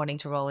not wanting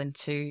to roll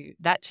into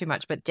that too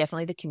much, but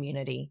definitely the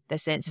community, the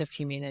sense of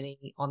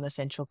community on the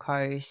Central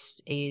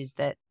Coast is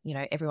that,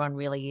 everyone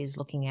really is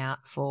looking out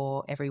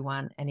for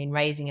everyone. And in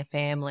raising a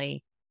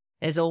family,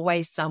 there's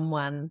always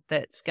someone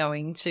that's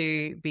going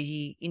to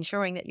be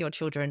ensuring that your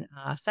children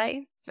are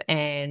safe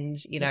and,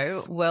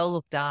 well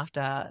looked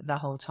after the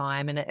whole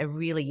time. And it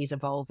really is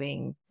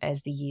evolving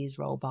as the years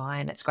roll by.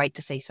 And it's great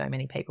to see so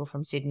many people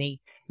from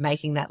Sydney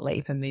making that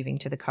leap and moving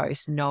to the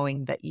coast,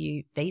 knowing that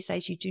these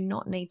days you do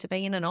not need to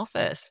be in an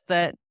office,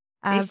 that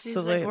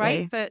Absolutely. this is a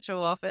great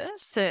virtual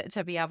office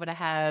to be able to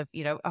have,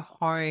 a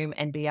home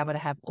and be able to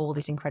have all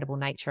this incredible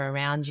nature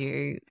around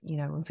you,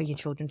 and for your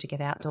children to get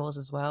outdoors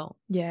as well.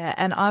 Yeah.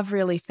 And I've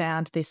really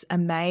found this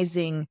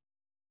amazing,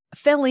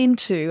 fell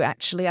into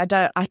actually,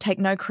 I take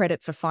no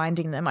credit for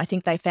finding them. I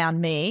think they found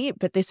me,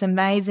 but this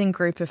amazing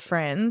group of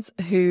friends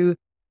who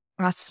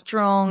are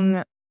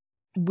strong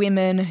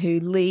women who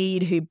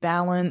lead, who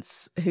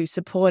balance, who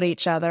support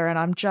each other. And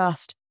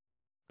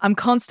I'm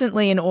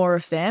constantly in awe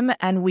of them,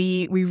 and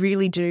we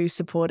really do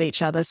support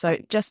each other. So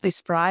just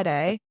this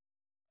Friday,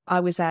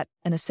 I was at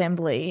an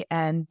assembly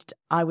and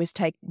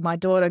my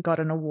daughter got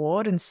an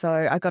award, and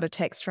so I got a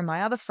text from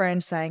my other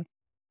friend saying,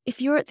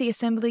 if you're at the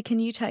assembly, can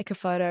you take a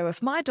photo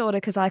of my daughter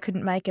because I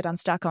couldn't make it, I'm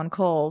stuck on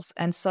calls.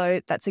 And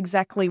so that's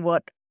exactly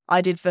what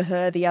I did for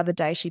her the other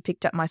day. She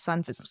picked up my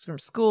son from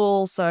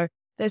school. So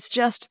there's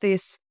just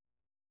this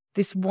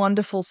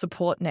wonderful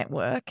support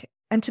network.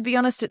 And to be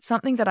honest, it's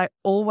something that I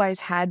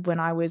always had when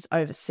I was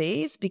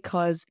overseas,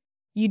 because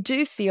you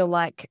do feel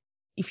like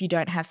if you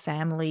don't have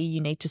family, you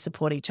need to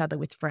support each other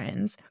with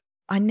friends.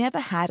 I never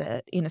had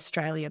it in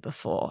Australia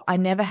before. I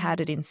never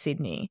had it in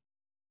Sydney.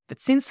 But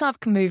since I've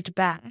moved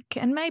back,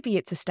 and maybe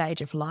it's a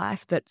stage of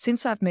life, but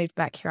since I've moved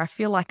back here, I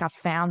feel like I've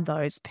found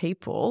those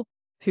people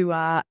who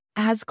are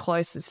as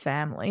close as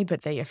family,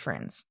 but they're your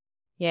friends.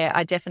 Yeah,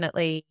 I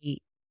definitely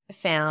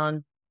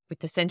found with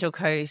the Central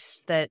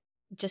Coast that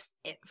just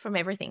from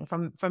everything,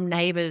 from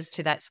neighbours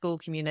to that school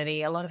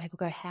community, a lot of people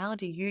go, how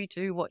do you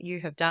do what you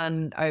have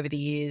done over the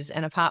years?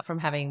 And apart from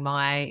having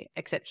my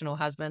exceptional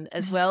husband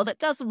as well, that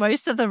does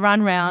most of the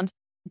run round,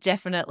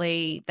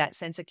 definitely that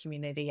sense of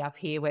community up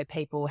here where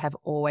people have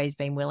always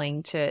been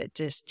willing to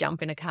just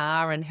jump in a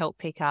car and help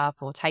pick up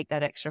or take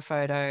that extra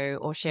photo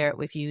or share it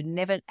with you.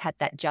 Never had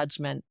that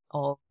judgment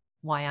of,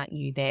 why aren't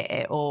you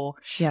there? Or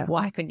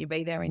why couldn't you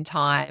be there in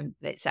time?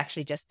 It's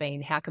actually just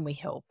been, how can we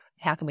help?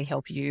 How can we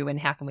help you? And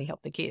how can we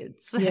help the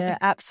kids? Yeah,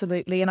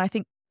 absolutely. And I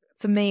think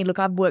for me, look,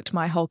 I've worked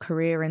my whole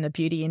career in the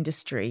beauty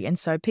industry. And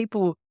so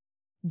people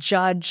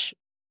judge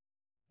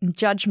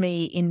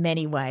me in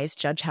many ways,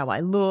 judge how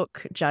I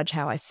look, judge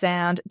how I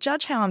sound,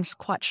 judge how I'm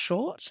quite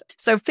short.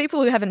 So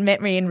people who haven't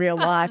met me in real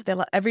life, they're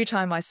like, every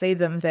time I see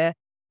them, they're,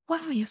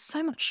 wow, you're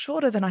so much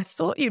shorter than I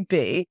thought you'd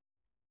be.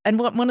 And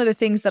one of the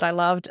things that I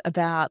loved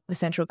about the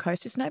Central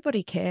Coast is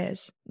nobody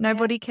cares.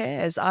 Nobody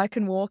cares. I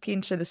can walk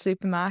into the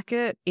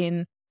supermarket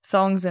in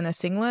thongs and a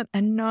singlet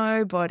and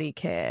nobody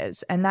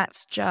cares. And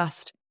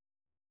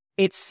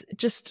it's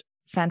just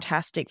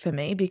fantastic for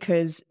me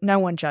because no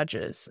one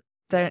judges.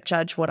 They don't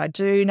judge what I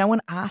do. No one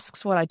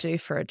asks what I do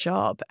for a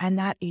job. And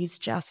that is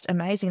just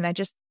amazing. They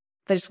just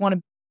want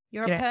to.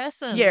 You're a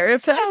person. Yeah, you're a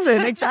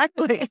person.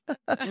 Exactly.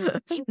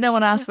 No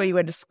one asks where you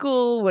went to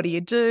school. What do you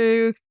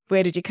do?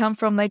 Where did you come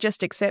from? They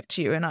just accept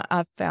you. And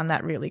I've found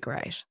that really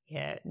great.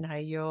 Yeah, no,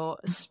 you're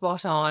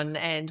spot on.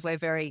 And we're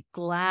very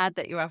glad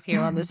that you're up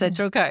here on the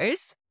Central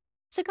Coast.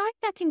 So going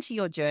back into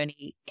your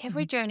journey,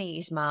 every journey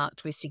is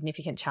marked with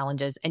significant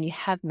challenges. And you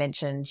have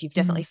mentioned you've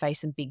definitely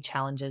faced some big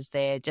challenges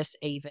there, just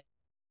even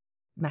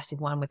massive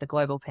one with the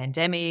global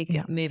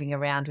pandemic, moving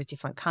around with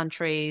different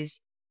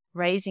countries,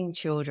 raising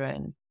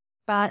children.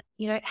 But,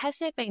 has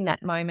there been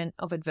that moment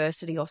of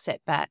adversity or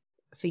setback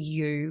for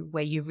you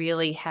where you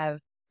really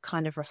have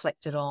kind of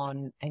reflected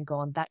on and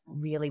gone, that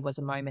really was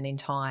a moment in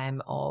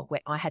time of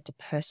where I had to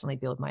personally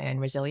build my own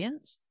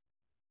resilience?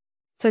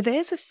 So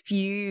there's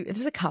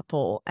a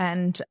couple,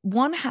 and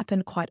one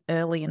happened quite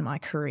early in my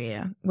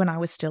career when I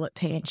was still at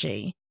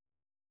P&G,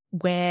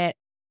 where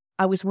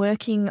I was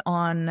working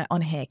on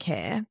hair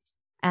care,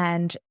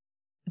 and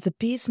the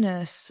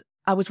business,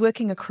 I was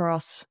working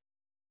across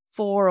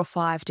 4 or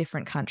 5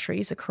 different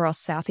countries across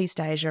Southeast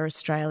Asia,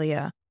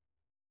 Australia,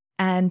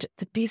 and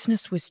the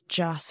business was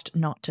just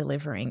not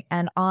delivering.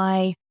 And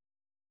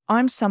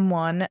I'm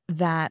someone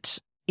that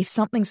if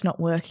something's not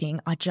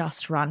working, I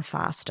just run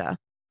faster.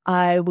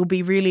 I will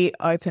be really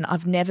open.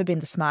 I've never been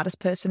the smartest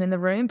person in the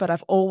room, but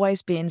I've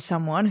always been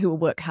someone who will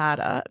work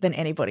harder than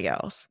anybody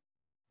else.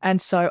 And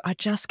so I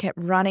just kept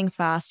running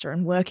faster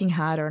and working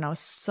harder, and I was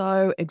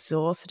so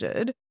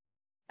exhausted.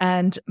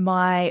 And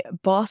my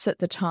boss at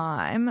the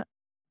time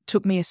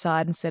took me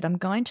aside and said, I'm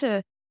going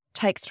to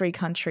take 3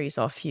 countries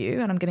off you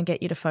and I'm going to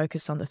get you to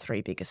focus on the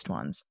 3 biggest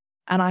ones.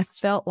 And I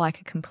felt like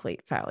a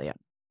complete failure.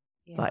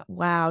 Yeah. Like,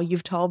 wow,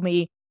 you've told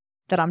me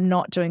that I'm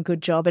not doing a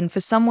good job. And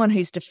for someone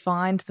who's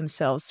defined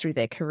themselves through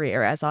their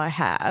career as I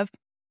have,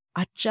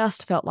 I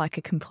just felt like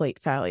a complete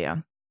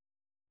failure.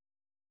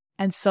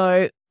 And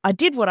so I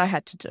did what I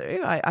had to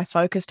do. I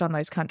focused on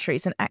those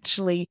countries, and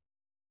actually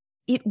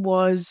it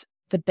was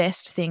the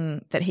best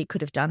thing that he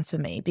could have done for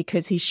me,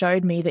 because he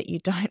showed me that you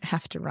don't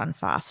have to run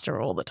faster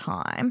all the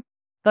time.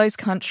 Those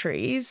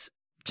countries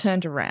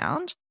turned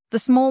around. The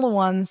smaller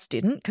ones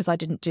didn't, because I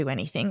didn't do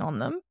anything on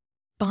them.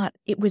 But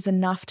it was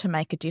enough to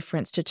make a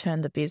difference, to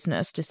turn the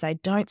business, to say,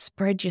 don't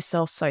spread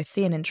yourself so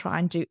thin and try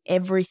and do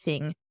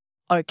everything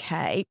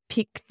okay.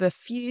 Pick the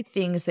few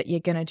things that you're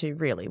going to do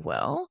really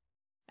well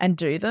and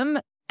do them.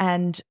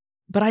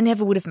 But I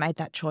never would have made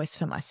that choice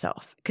for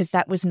myself, because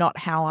that was not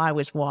how I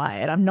was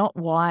wired. I'm not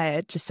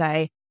wired to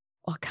say,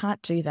 oh, I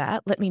can't do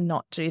that. Let me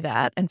not do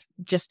that and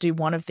just do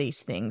one of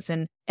these things.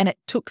 And it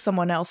took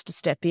someone else to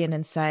step in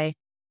and say,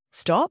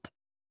 stop.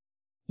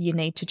 You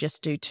need to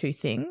just do 2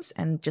 things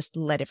and just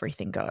let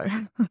everything go.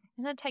 And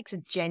that takes a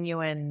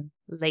genuine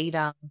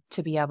leader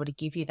to be able to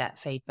give you that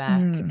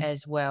feedback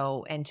as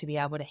well, and to be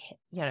able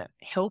to,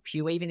 help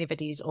you, even if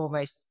it is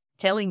almost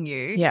telling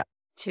you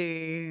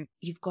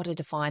you've got to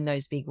define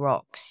those big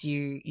rocks.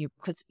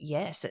 Because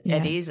yes,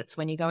 it is. It's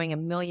when you're going a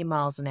million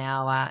miles an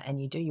hour, and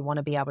you want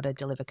to be able to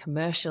deliver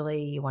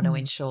commercially. You want to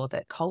ensure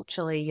that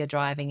culturally you're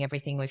driving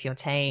everything with your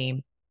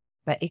team.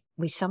 But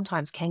we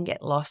sometimes can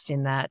get lost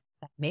in that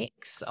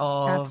mix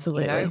of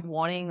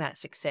wanting that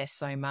success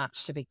so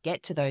much to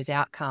get to those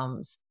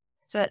outcomes.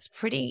 So that's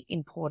pretty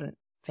important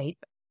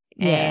feedback.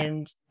 Yeah.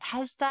 And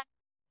has that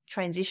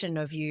transition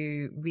of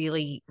you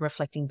really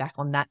reflecting back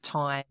on that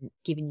time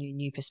given you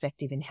new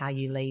perspective in how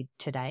you lead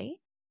today?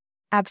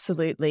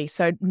 Absolutely.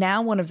 So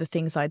now one of the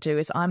things I do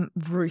is I'm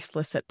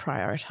ruthless at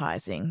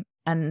prioritizing.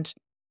 And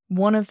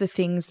one of the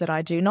things that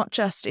I do, not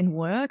just in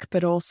work,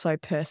 but also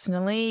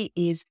personally,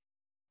 is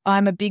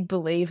I'm a big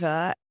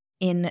believer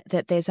in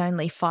that there's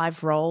only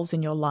 5 roles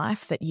in your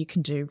life that you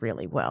can do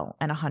really well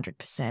and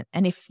 100%.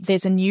 And if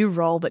there's a new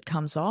role that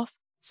comes off,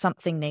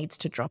 something needs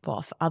to drop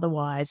off.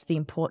 Otherwise, the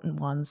important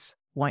ones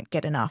won't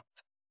get enough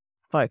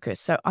focus.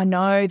 So I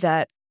know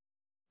that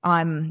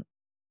I'm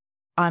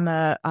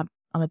a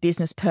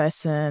business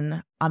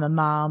person, I'm a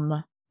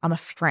mum, I'm a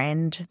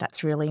friend.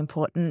 That's really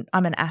important.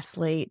 I'm an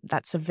athlete.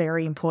 That's a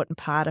very important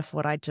part of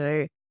what I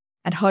do.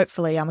 And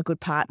hopefully I'm a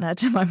good partner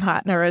to my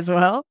partner as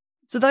well.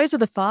 So those are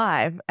the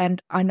 5.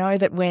 And I know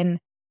that when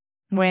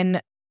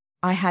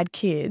I had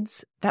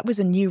kids, that was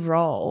a new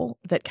role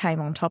that came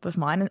on top of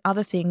mine, and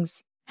other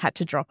things had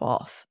to drop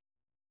off.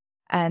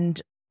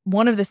 And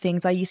one of the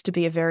things, I used to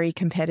be a very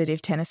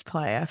competitive tennis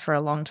player for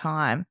a long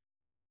time.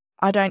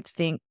 I don't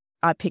think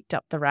I picked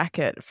up the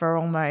racket for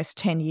almost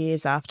 10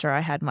 years after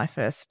I had my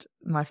first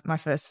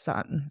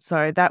son.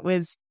 So that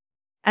was,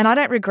 and I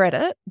don't regret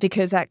it,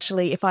 because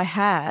actually if I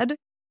had,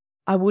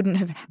 I wouldn't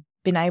have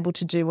been able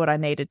to do what I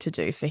needed to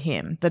do for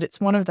him. But it's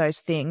one of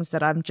those things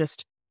that I'm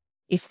just,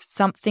 if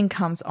something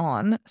comes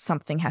on,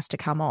 something has to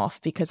come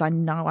off, because I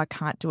know I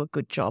can't do a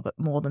good job at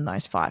more than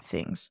those 5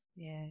 things.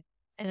 Yeah.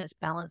 And it's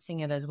balancing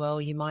it as well.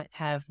 You might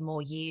have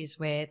more years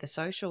where the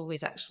social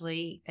is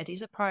actually, it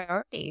is a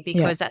priority,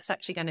 because that's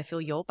actually going to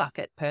fill your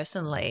bucket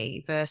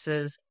personally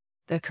versus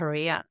the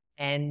career,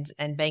 and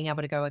being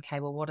able to go,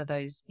 okay, well, what are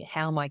those,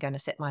 how am I going to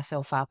set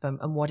myself up,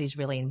 and what is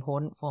really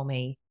important for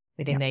me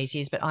within these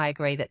years. But I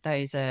agree that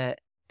those are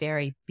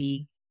very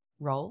big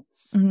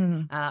roles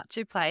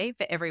to play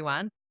for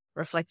everyone.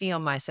 Reflecting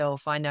on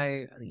myself, I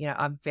know,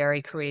 I'm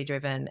very career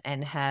driven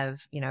and have,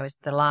 as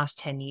the last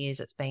 10 years,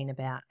 it's been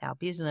about our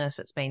business.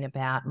 It's been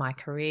about my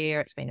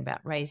career. It's been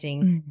about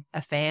raising a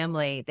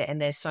family.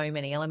 And there's so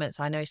many elements.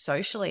 I know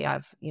socially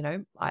I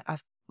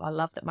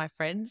love that my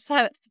friends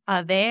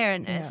are there,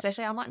 and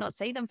especially I might not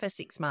see them for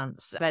 6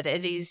 months, but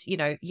it is,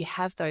 you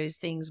have those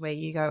things where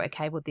you go,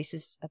 okay, well, this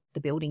is the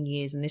building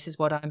years and this is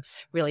what I'm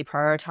really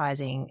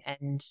prioritizing.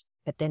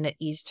 But then it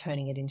is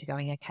turning it into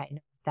going, okay, no,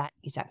 that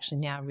is actually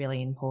now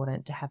really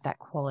important to have that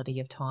quality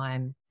of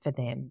time for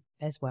them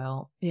as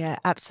well. Yeah,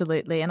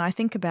 absolutely. And I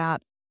think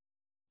about,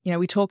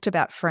 we talked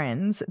about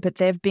friends, but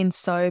they've been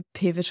so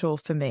pivotal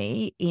for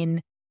me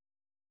in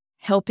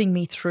helping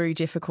me through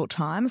difficult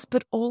times,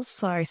 but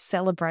also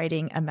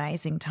celebrating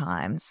amazing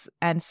times.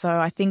 And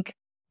so I think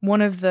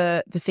one of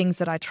the things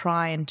that I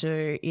try and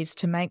do is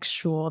to make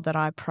sure that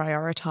I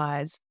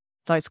prioritize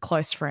those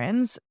close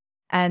friends.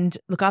 And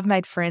look, I've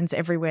made friends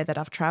everywhere that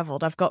I've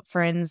traveled. I've got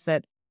friends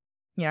that,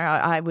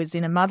 I was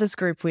in a mother's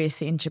group with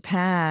in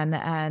Japan,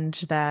 and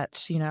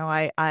that,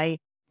 I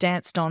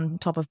danced on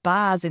top of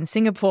bars in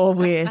Singapore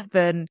with,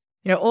 and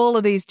all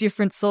of these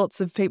different sorts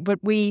of people, but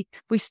we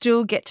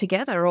still get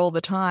together all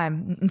the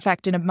time. In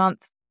fact, in a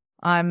month,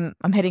 I'm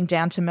heading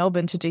down to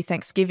Melbourne to do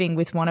Thanksgiving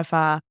with one of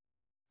our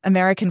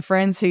American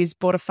friends who's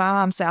bought a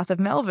farm south of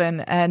Melbourne.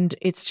 And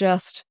it's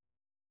just,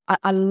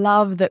 I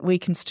love that we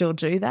can still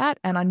do that.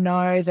 And I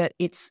know that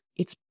it's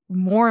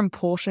more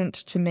important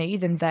to me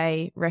than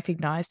they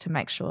recognize to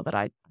make sure that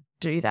I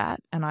do that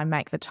and I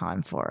make the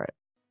time for it.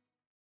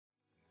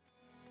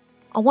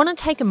 I want to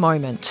take a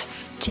moment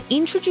to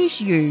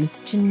introduce you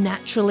to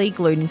Naturally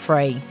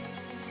Gluten-Free,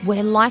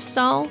 where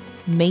lifestyle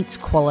meets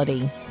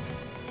quality.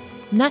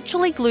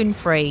 Naturally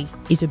Gluten-Free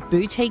is a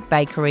boutique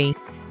bakery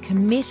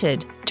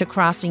committed to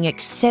crafting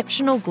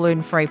exceptional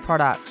gluten-free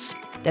products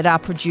that are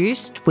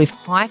produced with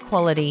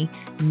high-quality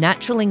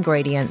natural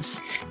ingredients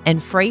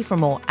and free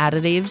from all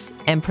additives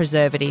and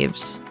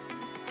preservatives.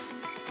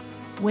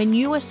 When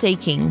you are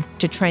seeking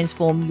to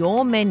transform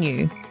your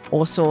menu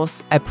or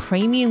source a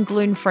premium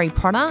gluten-free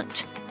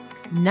product,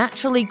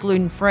 Naturally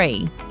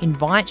Gluten-Free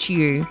invites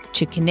you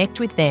to connect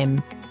with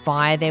them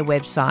via their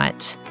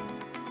website,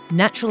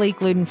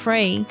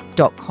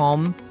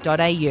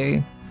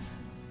 naturallyglutenfree.com.au.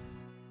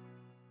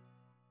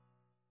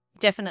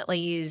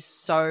 Definitely is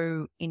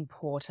so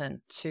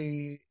important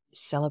to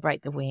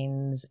celebrate the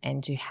wins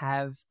and to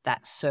have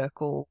that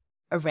circle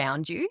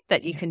around you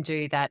that you can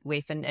do that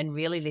with and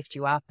really lift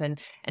you up and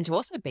to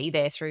also be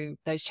there through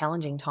those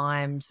challenging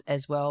times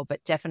as well.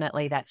 But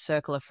definitely that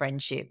circle of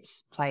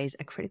friendships plays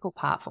a critical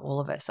part for all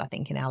of us, I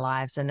think, in our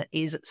lives. And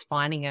it's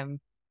finding them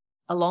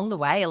along the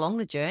way, along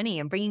the journey,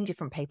 and bringing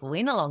different people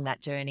in along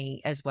that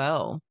journey as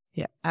well.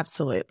 Yeah,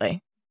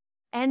 absolutely.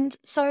 And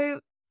so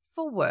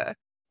for work,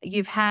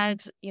 you've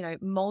had,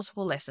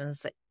 multiple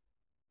lessons that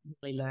you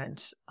really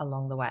learned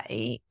along the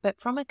way, but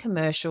from a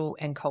commercial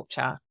and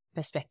culture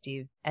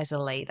perspective as a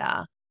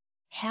leader,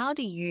 how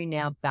do you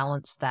now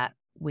balance that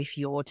with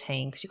your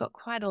team? Because you've got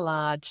quite a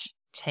large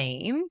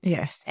team.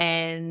 Yes.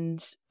 And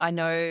I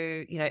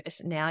know,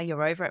 now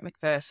you're over at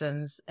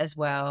McPherson's as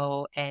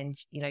well. And,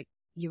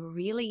 you're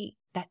really,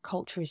 that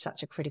culture is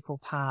such a critical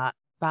part.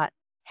 But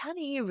how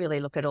do you really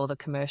look at all the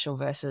commercial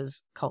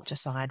versus culture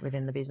side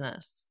within the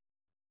business?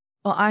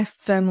 Well, I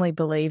firmly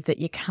believe that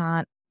you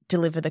can't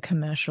deliver the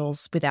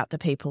commercials without the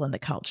people and the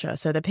culture.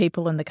 So the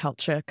people and the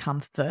culture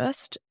come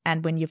first.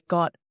 And when you've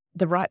got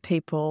the right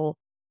people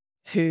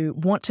who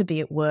want to be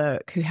at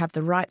work, who have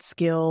the right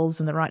skills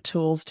and the right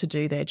tools to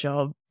do their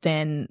job,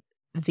 then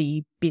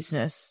the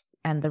business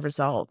and the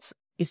results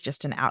is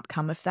just an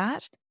outcome of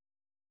that.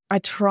 I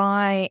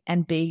try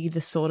and be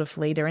the sort of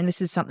leader, and this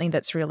is something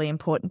that's really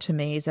important to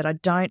me, is that I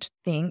don't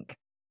think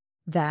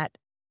that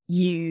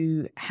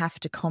you have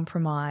to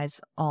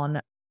compromise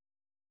on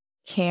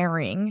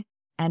caring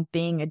and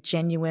being a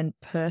genuine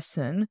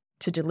person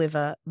to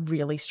deliver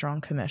really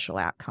strong commercial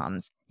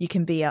outcomes. You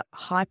can be a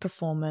high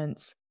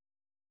performance,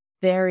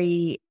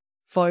 very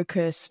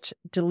focused,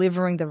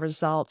 delivering the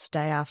results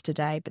day after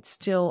day, but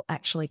still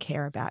actually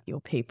care about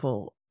your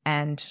people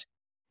and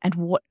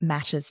what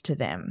matters to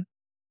them.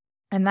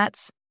 And I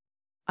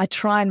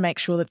try and make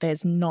sure that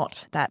there's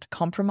not that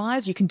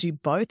compromise. You can do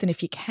both. And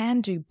if you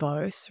can do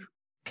both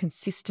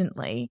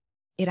consistently,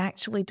 it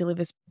actually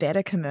delivers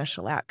better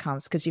commercial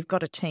outcomes because you've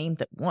got a team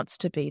that wants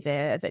to be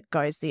there, that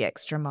goes the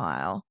extra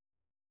mile.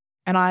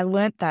 And I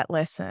learnt that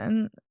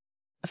lesson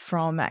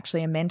from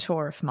actually a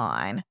mentor of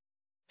mine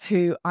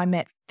who I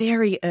met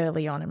very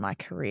early on in my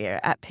career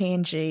at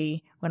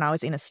P&G when I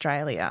was in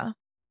Australia.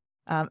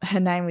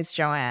 Her name was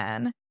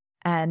Joanne,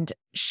 and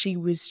she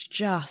was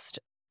just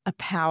a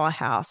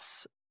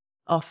powerhouse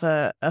of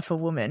a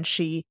woman.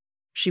 She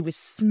was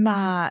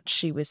smart,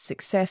 she was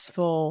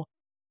successful.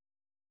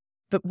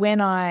 But when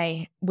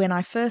I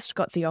first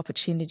got the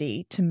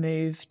opportunity to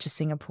move to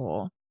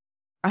Singapore,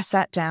 I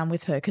sat down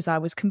with her because I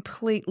was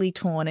completely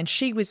torn, and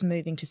she was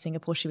moving to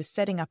Singapore. She was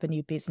setting up a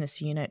new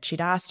business unit.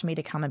 She'd asked me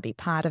to come and be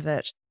part of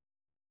it.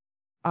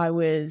 I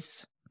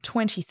was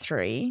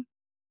 23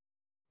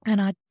 and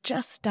I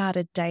just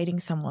started dating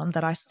someone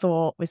that I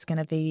thought was going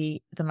to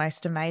be the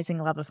most amazing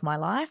love of my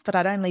life, but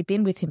I'd only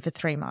been with him for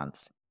 3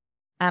 months.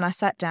 And I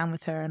sat down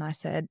with her and I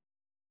said,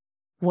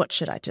 "What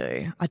should I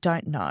do? I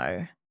don't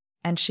know."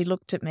 And she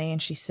looked at me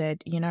and she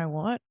said, "You know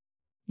what?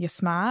 You're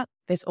smart.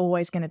 There's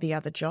always going to be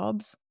other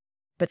jobs,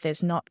 but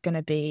there's not going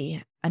to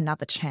be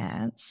another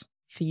chance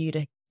for you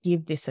to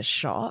give this a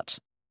shot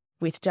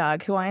with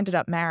Doug," who I ended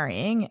up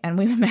marrying, and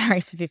we were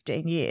married for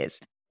 15 years.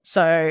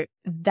 So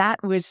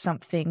that was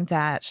something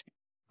that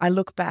I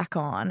look back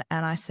on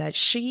and I said,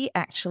 she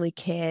actually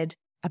cared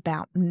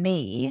about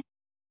me,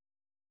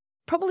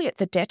 probably at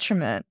the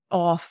detriment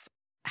of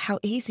how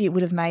easy it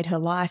would have made her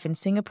life in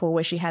Singapore,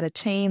 where she had a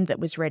team that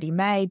was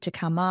ready-made to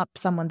come up,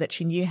 someone that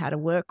she knew how to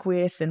work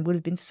with, and would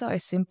have been so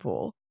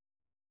simple.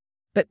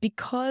 But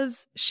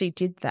because she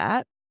did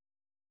that,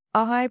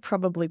 I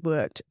probably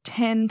worked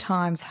 10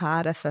 times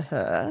harder for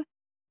her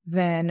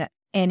than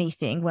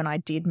anything when I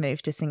did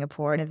move to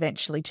Singapore and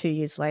eventually 2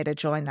 years later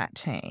joined that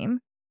team.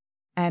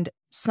 And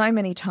so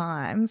many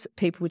times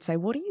people would say,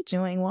 "What are you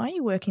doing? Why are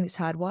you working this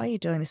hard? Why are you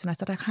doing this?" And I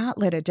said, "I can't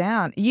let her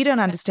down. You don't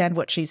understand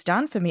what she's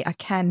done for me. I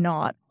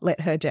cannot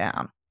let her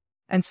down."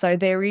 And so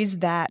there is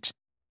that,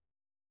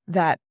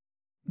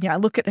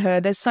 look at her.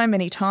 There's so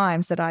many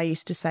times that I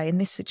used to say, in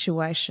this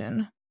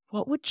situation,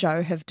 what would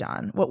Jo have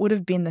done? What would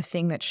have been the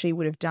thing that she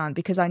would have done?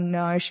 Because I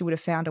know she would have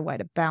found a way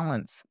to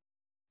balance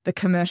the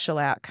commercial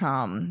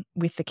outcome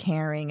with the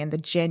caring and the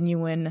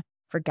genuine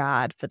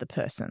regard for the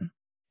person.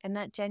 And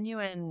that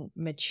genuine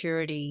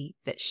maturity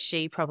that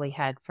she probably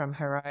had from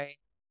her own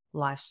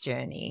life's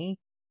journey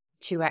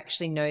to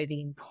actually know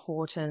the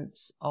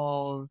importance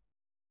of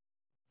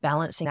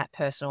balancing that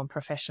personal and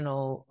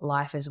professional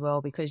life as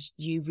well, because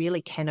you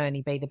really can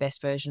only be the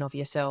best version of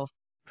yourself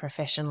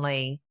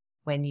professionally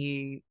when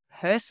you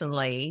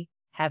personally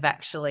have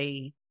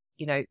actually,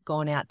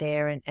 gone out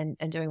there and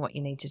doing what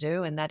you need to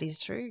do. And that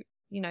is through,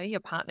 your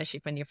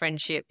partnership and your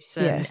friendships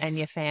and Yes.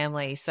 your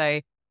family.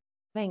 So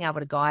being able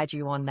to guide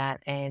you on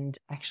that and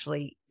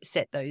actually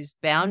set those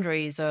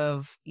boundaries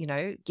of,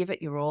 give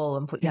it your all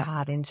and put your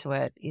heart into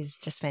it is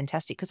just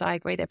fantastic. Because I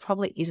agree, there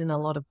probably isn't a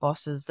lot of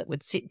bosses that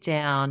would sit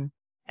down,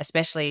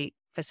 especially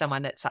for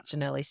someone at such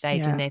an early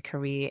stage in their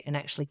career, and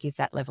actually give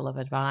that level of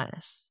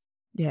advice.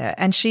 Yeah.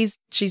 And she's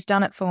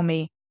done it for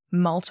me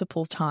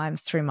multiple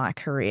times through my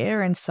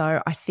career. And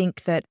so I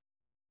think that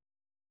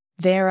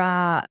there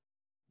are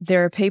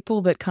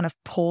people that kind of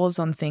pause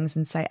on things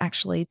and say,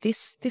 actually,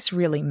 this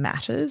really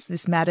matters.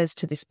 This matters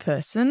to this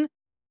person.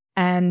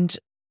 And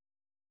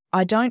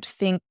I don't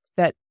think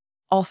that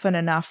often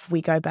enough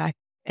we go back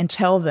and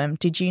tell them,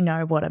 did you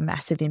know what a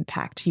massive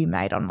impact you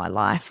made on my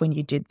life when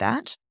you did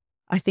that?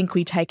 I think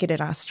we take it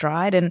in our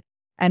stride.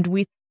 And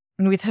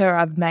with her,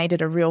 I've made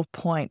it a real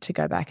point to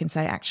go back and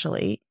say,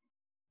 actually,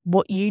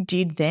 what you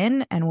did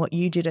then and what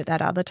you did at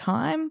that other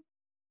time,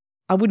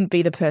 I wouldn't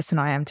be the person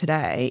I am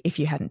today if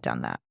you hadn't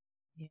done that.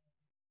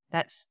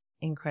 That's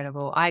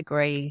incredible. I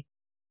agree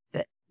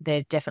that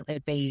there definitely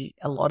would be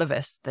a lot of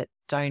us that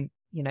don't,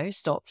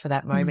 stop for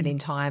that moment in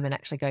time and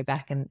actually go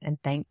back and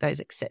thank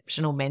those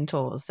exceptional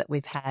mentors that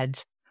we've had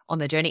on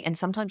the journey. And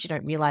sometimes you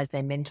don't realize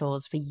they're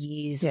mentors for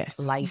years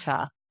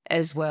later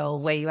as well,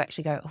 where you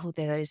actually go, oh,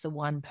 there is the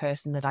one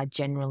person that I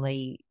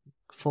generally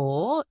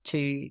for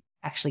to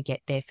actually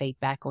get their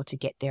feedback or to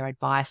get their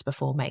advice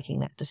before making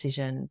that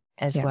decision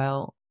as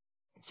well.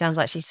 Sounds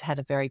like she's had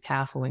a very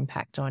powerful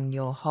impact on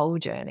your whole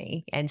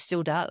journey and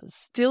still does.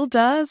 Still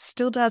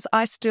does.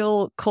 I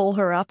still call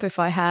her up if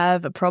I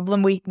have a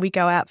problem. We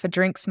go out for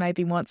drinks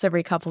maybe once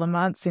every couple of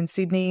months in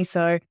Sydney.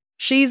 So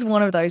she's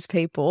one of those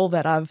people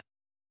that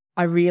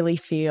I really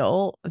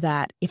feel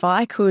that if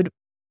I could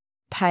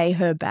pay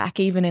her back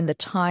even in the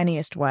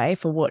tiniest way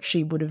for what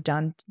she would have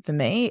done for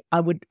me, I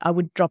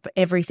would drop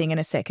everything in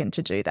a second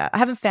to do that. I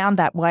haven't found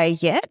that way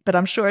yet, but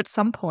I'm sure at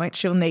some point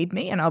she'll need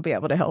me and I'll be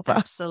able to help her.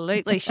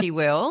 Absolutely, she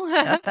will.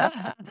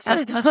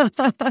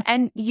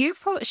 And you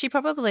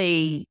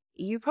probably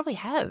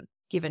have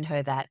given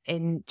her that,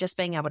 in just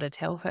being able to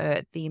tell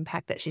her the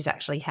impact that she's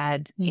actually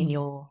had in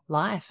your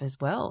life as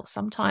well.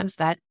 Sometimes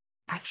that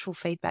actual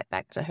feedback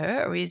back to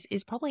her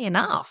is probably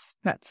enough.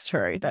 That's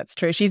true.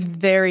 She's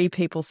very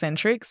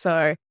people-centric.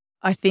 So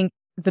I think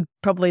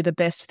probably the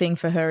best thing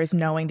for her is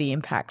knowing the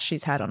impact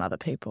she's had on other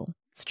people.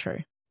 It's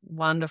true.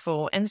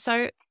 Wonderful. And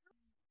so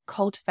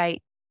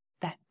cultivate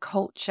that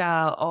culture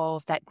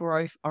of that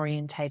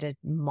growth-orientated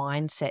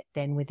mindset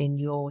then within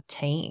your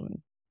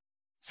team.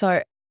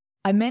 So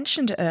I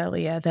mentioned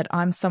earlier that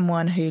I'm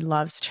someone who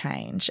loves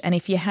change. And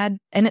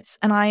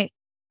I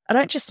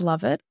don't just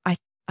love it. I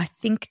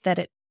think that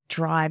it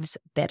drives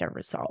better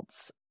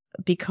results,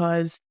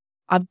 because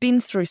I've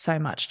been through so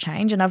much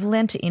change and I've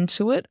lent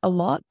into it a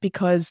lot,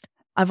 because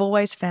I've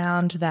always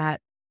found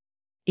that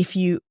if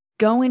you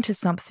go into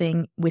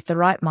something with the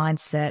right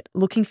mindset,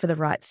 looking for the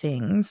right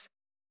things,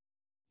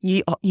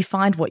 you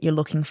find what you're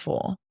looking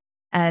for.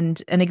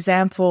 And an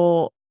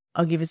example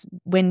I'll give is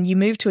when you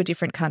move to a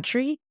different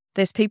country,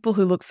 there's people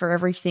who look for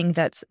everything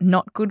that's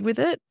not good with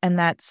it and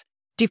that's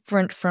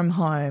different from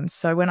home.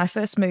 So when I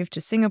first moved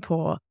to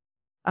Singapore,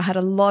 I had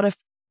a lot of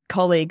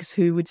colleagues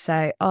who would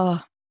say,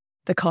 oh,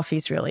 the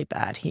coffee's really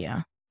bad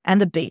here and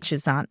the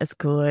beaches aren't as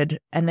good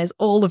and there's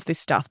all of this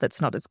stuff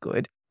that's not as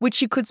good,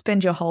 which you could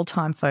spend your whole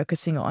time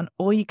focusing on.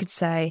 Or you could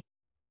say,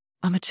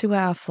 I'm a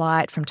 2-hour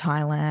flight from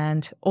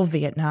Thailand or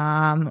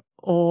Vietnam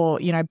or,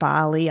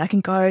 Bali. I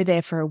can go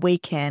there for a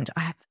weekend. I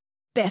have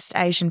the best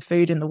Asian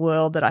food in the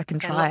world that I can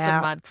try lots out.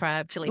 Of mud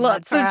crab,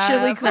 lots of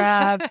chili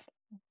crab.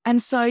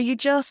 And so you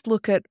just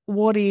look at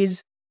what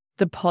is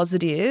the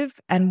positive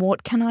and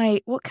what can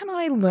I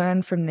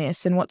learn from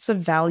this and what's of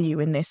value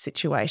in this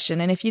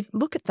situation. And if you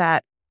look at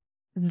that,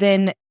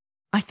 then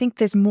I think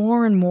there's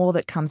more and more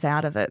that comes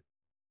out of it.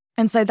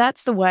 And so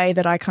that's the way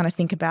that I kind of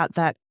think about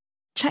that.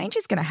 Change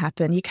is going to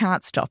happen. You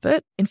can't stop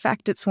it. In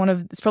fact, it's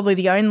probably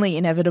the only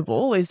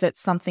inevitable is that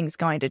something's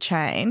going to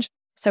change.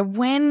 So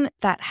when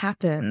that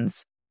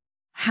happens,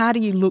 how do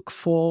you look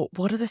for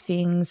what are the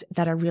things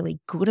that are really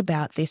good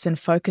about this and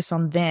focus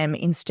on them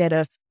instead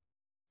of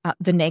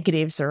the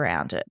negatives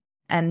around it?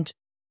 And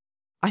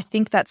I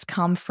think that's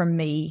come from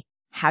me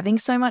having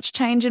so much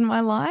change in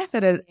my life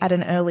at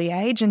an early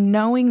age and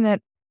knowing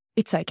that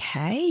it's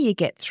okay, you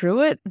get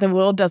through it. The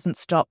world doesn't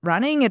stop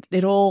running.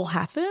 It all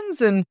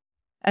happens.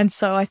 And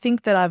so I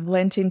think that I've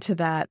lent into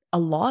that a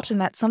lot,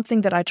 and that's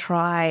something that I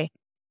try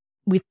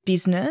with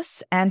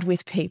business and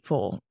with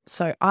people.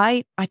 So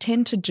I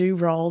tend to do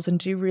roles and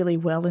do really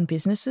well in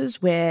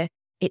businesses where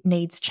it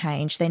needs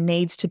change. There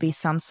needs to be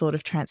some sort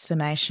of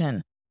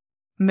transformation.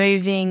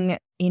 Moving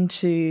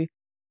into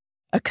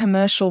a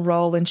commercial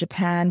role in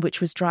Japan,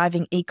 which was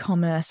driving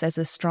e-commerce as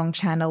a strong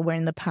channel, where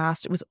in the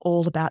past it was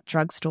all about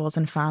drugstores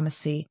and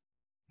pharmacy.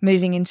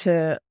 Moving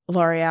into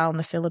L'Oreal in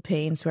the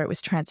Philippines, where it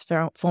was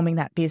transforming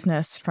that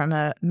business from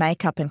a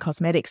makeup and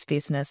cosmetics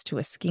business to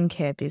a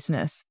skincare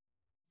business.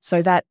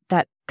 So that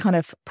kind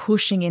of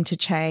pushing into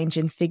change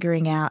and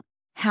figuring out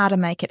how to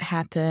make it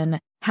happen,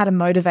 how to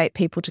motivate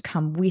people to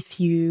come with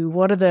you,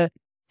 what are the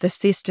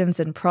systems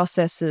and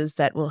processes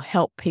that will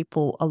help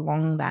people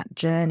along that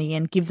journey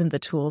and give them the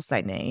tools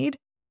they need.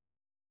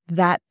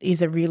 That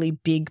is a really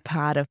big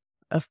part of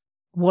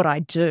what I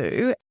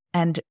do,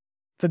 and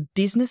for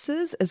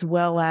businesses as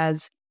well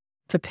as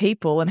for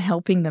people, and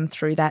helping them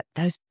through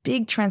those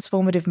big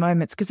transformative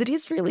moments, because it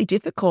is really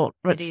difficult.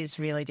 It is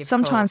really difficult.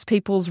 Sometimes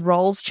people's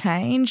roles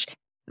change.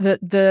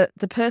 The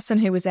person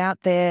who was out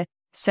there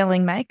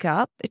selling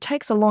makeup, it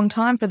takes a long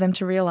time for them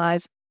to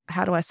realize,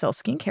 how do I sell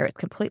skincare? It's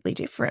completely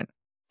different.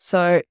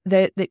 So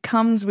that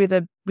comes with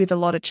a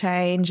lot of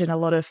change and a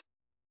lot of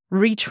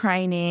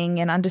retraining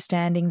and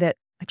understanding that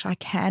actually I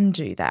can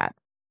do that.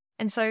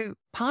 And so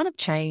part of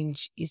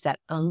change is that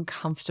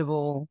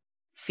uncomfortable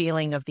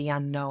feeling of the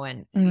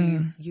unknown.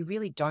 You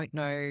really don't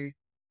know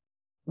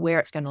where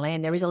it's going to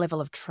land. There is a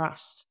level of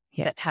trust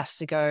that has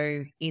to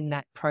go in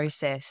that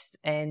process.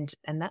 And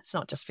that's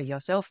not just for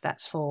yourself,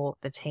 that's for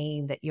the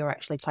team that you're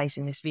actually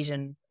placing this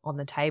vision on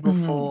the table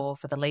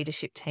for the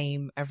leadership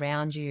team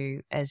around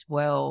you as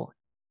well.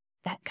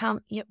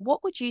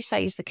 What would you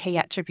say is the key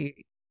attribute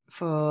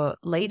for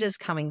leaders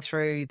coming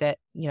through that,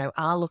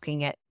 are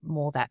looking at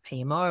more that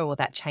PMO or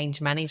that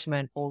change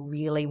management, or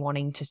really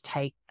wanting to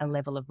take a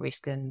level of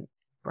risk and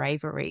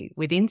bravery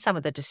within some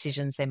of the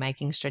decisions they're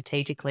making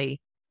strategically?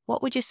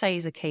 What would you say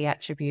is a key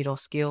attribute or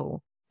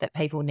skill that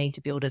people need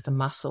to build as a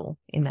muscle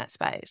in that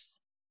space?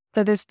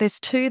 So there's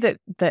two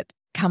that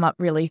come up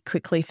really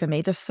quickly for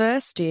me. The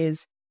first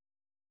is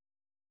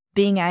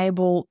being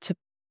able to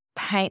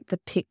paint the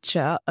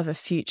picture of a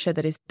future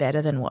that is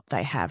better than what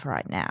they have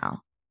right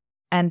now.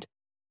 And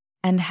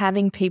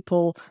having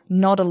people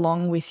nod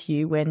along with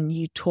you when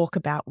you talk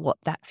about what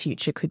that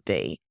future could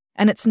be.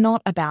 And it's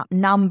not about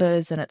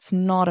numbers and it's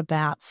not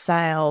about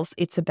sales.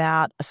 It's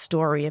about a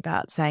story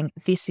about saying,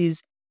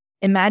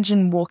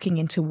 imagine walking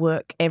into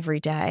work every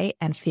day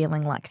and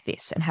feeling like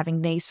this, and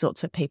having these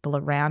sorts of people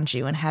around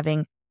you, and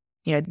having,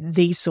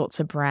 these sorts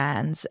of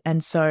brands.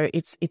 And so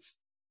it's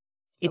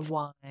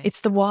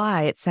the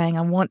why. It's saying,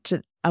 I want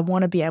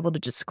to be able to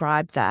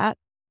describe that.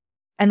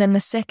 And then the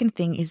second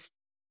thing is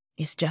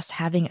just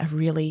having a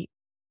really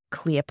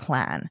clear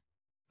plan,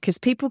 because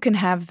people can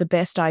have the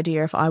best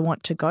idea if I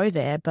want to go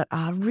there, but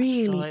are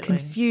really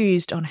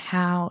confused on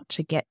how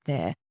to get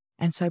there.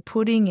 And so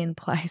putting in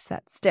place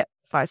that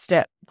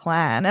step-by-step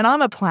plan, and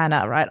I'm a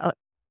planner, right?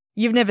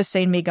 You've never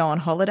seen me go on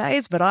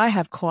holidays, but I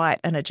have quite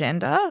an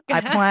agenda. I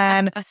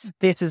plan,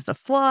 this is the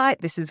flight,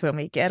 this is when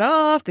we get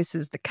off, this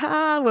is the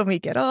car when we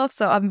get off.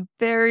 So I'm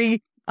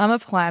a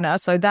planner.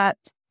 So that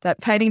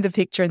painting the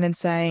picture and then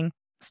saying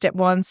step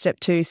 1, step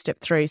 2, step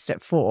 3,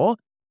 step 4,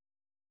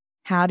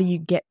 how do you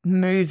get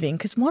moving?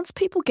 Because once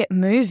people get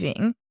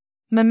moving,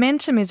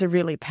 momentum is a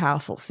really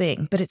powerful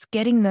thing, but it's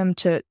getting them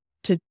to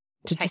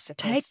just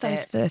take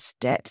those first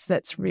steps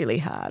that's really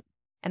hard.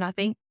 And I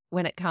think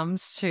when it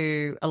comes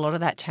to a lot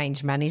of that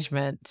change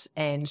management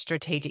and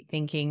strategic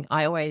thinking,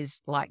 I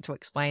always like to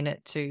explain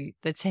it to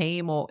the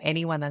team or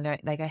anyone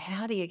they go,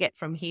 how do you get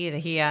from here to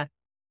here?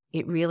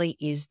 It really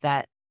is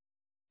that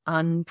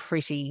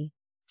unpretty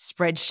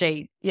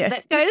spreadsheet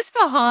that goes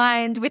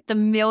behind with the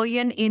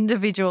million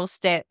individual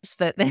steps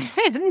that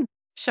then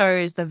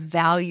shows the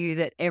value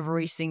that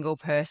every single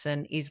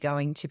person is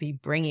going to be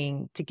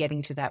bringing to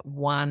getting to that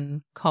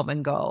one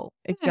common goal.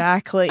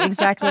 Exactly.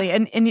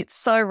 And it's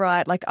so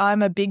right. Like,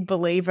 I'm a big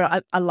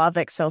believer. I love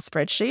Excel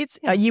spreadsheets.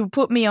 You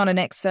put me on an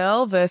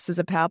Excel versus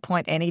a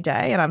PowerPoint any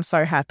day, and I'm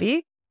so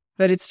happy.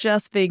 But it's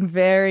just being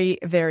very,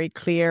 very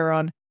clear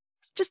on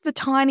just the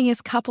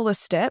tiniest couple of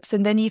steps,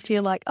 and then you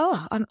feel like,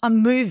 oh, I'm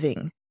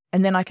moving,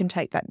 and then I can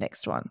take that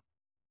next one.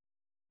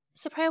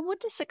 Supriya, what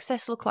does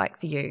success look like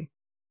for you?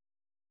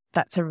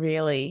 That's a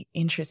really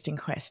interesting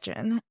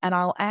question. And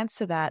I'll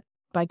answer that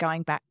by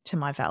going back to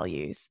my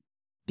values,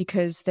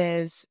 because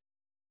there's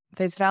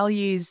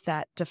values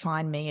that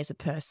define me as a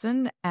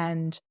person,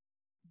 and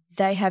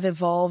they have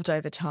evolved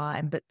over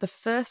time. But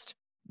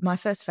my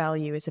first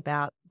value is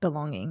about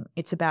belonging.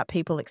 It's about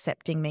people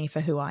accepting me for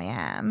who I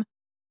am,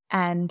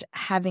 and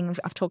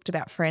I've talked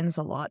about friends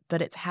a lot,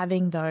 but it's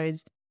having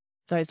those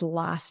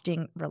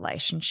lasting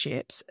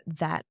relationships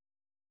that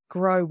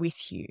grow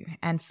with you,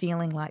 and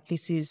feeling like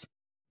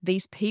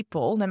these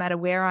people, no matter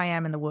where I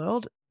am in the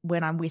world,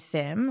 when I'm with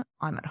them,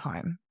 I'm at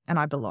home and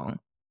I belong.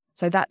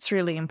 So that's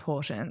really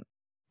important.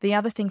 The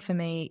other thing for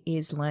me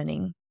is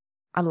learning.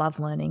 I love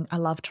learning. I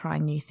love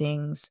trying new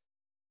things.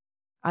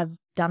 I've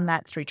done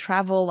that through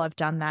travel. I've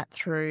done that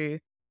through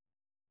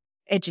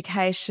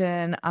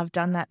education. I've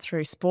done that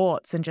through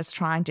sports and just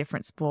trying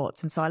different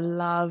sports. And so I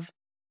love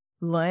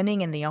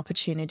learning and the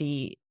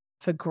opportunity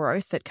for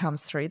growth that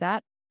comes through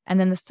that. And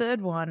then the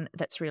third one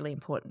that's really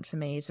important for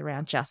me is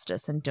around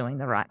justice and doing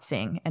the right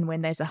thing. And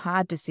when there's a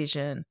hard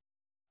decision,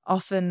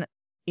 often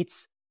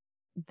it's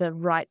the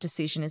right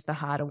decision is the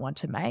harder one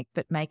to make,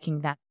 but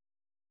making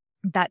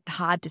that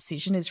hard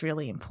decision is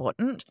really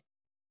important.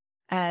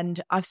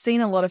 And I've seen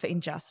a lot of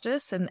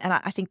injustice, and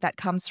I think that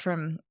comes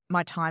from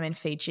my time in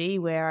Fiji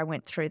where I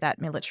went through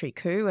that military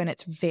coup, and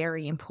it's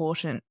very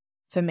important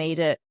for me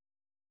to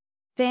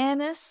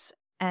fairness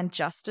and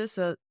justice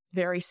are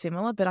very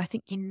similar, but I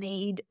think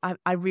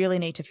I really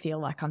need to feel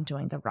like I'm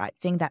doing the right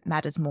thing. That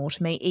matters more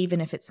to me,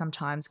 even if it's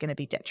sometimes going to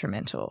be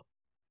detrimental.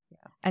 Yeah.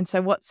 And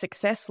so what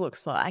success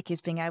looks like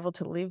is being able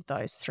to live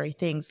those three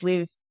things,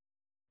 live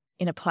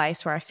in a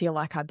place where I feel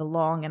like I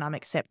belong and I'm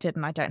accepted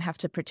and I don't have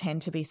to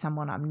pretend to be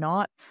someone I'm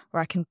not, where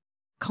I can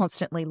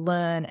constantly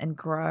learn and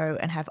grow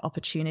and have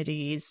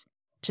opportunities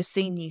to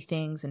see new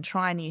things and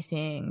try new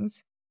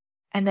things,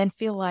 and then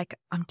feel like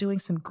I'm doing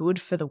some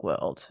good for the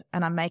world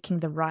and I'm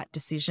making the right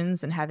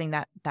decisions and having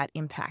that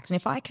impact. And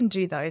if I can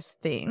do those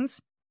things,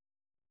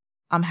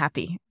 I'm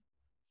happy.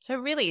 So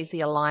it really is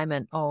the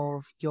alignment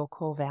of your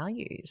core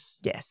values.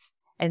 Yes.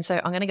 And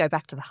so I'm going to go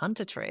back to the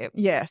hunter trip.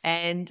 Yes.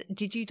 And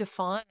did you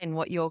define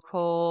what your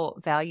core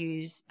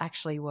values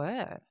actually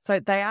were? So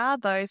they are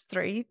those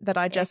three that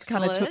I just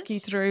kind of took you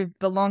through: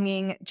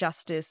 belonging,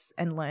 justice,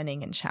 and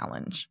learning and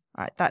challenge.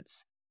 Right.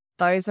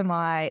 Those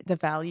are the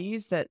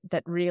values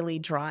that really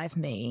drive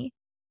me.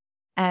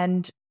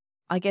 And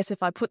I guess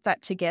if I put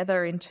that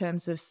together in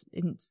terms of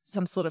in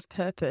some sort of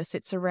purpose,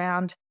 it's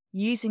around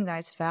using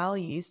those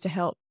values to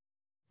help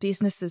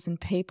businesses and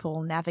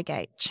people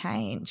navigate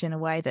change in a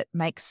way that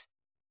makes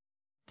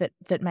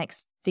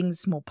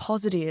things more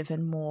positive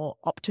and more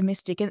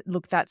optimistic. And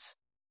look, that's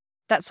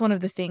one of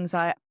the things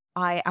I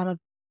am a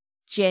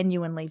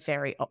genuinely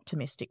very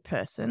optimistic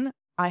person.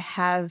 I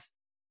have,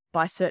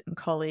 by certain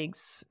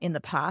colleagues in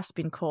the past,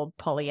 been called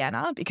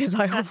Pollyanna because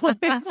I always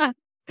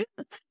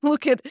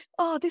look at,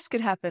 this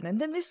could happen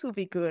and then this will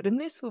be good and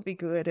this will be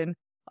good. And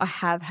I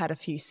have had a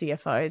few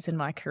CFOs in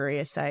my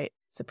career say,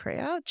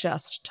 Supriya,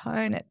 just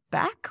tone it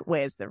back.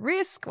 Where's the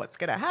risk? What's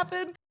going to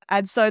happen?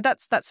 And so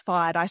that's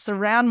fine. I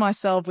surround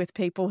myself with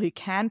people who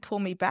can pull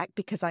me back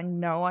because I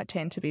know I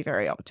tend to be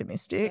very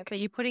optimistic. Yeah, but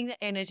you're putting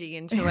the energy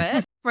into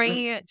it,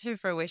 bringing it to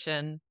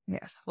fruition.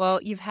 Yes. Well,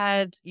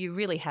 you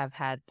really have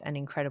had an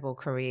incredible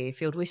career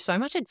filled with so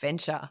much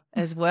adventure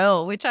as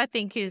well, which I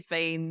think has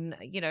been,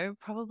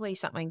 probably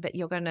something that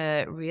you're going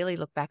to really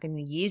look back in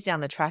the years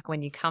down the track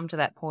when you come to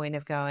that point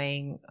of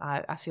going,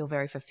 I feel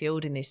very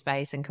fulfilled in this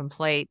space and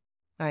complete,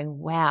 going,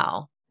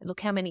 wow.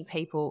 Look how many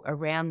people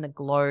around the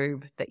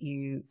globe that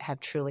you have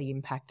truly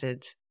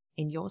impacted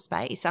in your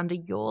space under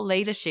your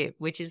leadership,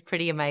 which is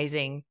pretty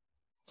amazing.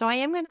 So I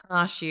am going to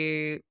ask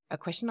you a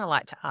question I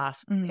like to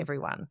ask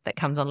everyone that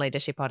comes on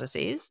Leadership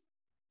Odysseys.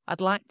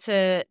 I'd like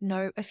to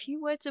know a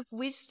few words of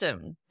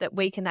wisdom that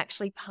we can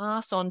actually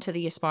pass on to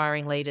the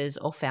aspiring leaders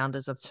or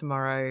founders of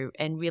tomorrow,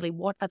 and really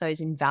what are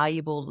those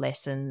invaluable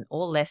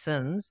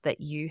lessons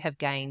that you have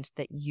gained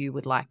that you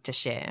would like to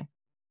share?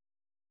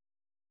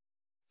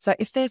 So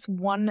if there's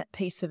one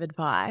piece of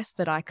advice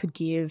that I could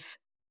give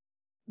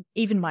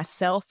even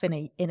myself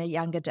in a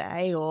younger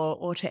day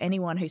or to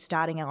anyone who's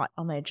starting out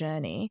on their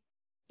journey,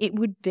 it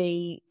would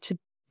be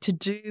to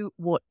do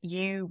what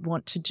you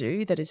want to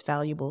do that is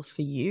valuable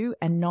for you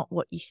and not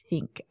what you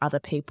think other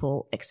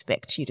people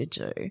expect you to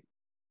do.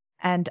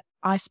 And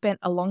I spent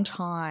a long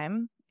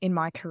time in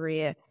my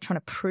career trying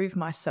to prove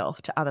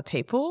myself to other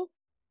people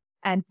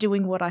and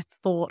doing what I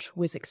thought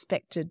was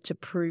expected to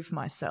prove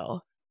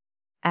myself.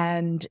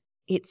 And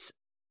it's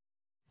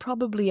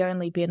probably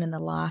only been in the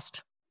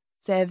last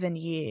 7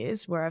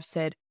 years where I've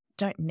said,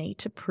 don't need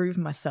to prove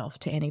myself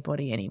to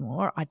anybody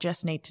anymore. I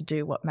just need to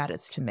do what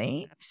matters to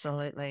me.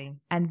 Absolutely.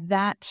 And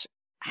that's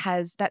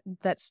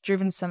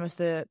driven some of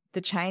the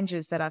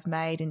changes that I've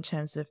made in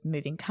terms of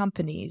moving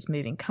companies,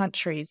 moving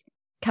countries,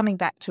 coming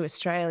back to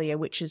Australia,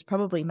 which has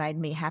probably made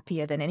me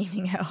happier than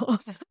anything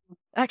else.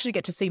 I actually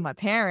get to see my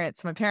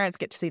parents. My parents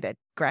get to see their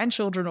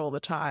grandchildren all the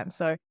time.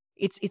 So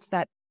it's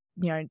that,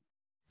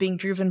 being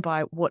driven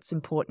by what's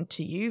important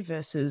to you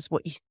versus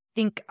what you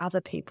think other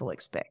people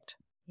expect.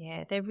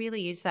 Yeah, there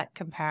really is that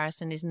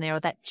comparison, isn't there? Or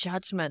that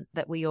judgment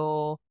that we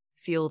all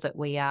feel that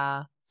we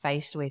are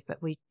faced with, but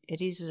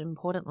it is an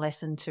important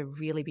lesson to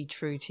really be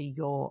true to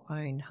your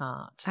own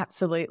heart.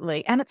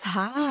 Absolutely. And it's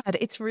hard.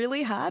 It's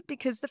really hard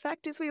because the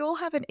fact is we all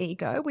have an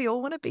ego. We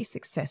all want to be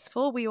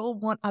successful. We all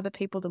want other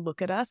people to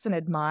look at us and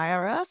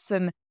admire us.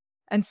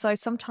 And so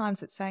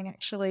sometimes it's saying,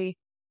 actually,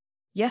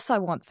 yes, I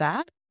want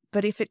that.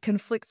 But if it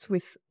conflicts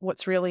with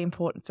what's really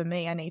important for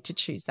me, I need to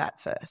choose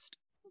that first.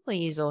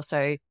 Probably is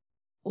also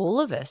all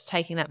of us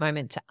taking that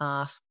moment to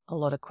ask a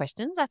lot of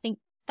questions. I think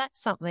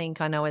that's something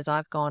I know as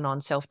I've gone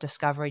on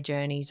self-discovery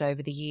journeys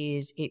over the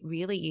years, it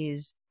really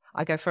is.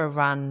 I go for a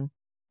run.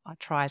 I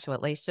try to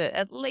at least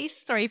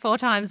 3-4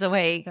 times a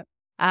week.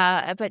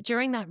 But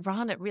during that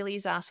run, it really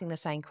is asking the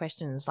same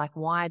questions, like,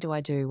 why do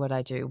I do what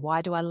I do?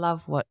 Why do I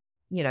love what,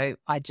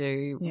 I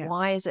do? Yeah.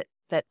 Why is it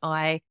that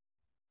I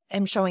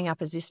am showing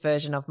up as this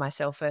version of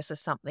myself versus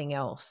something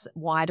else?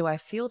 Why do I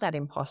feel that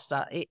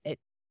imposter?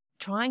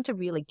 Trying to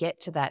really get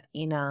to that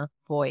inner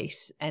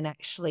voice and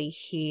actually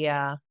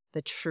hear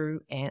the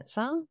true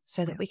answer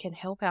so that we can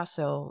help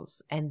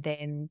ourselves and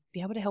then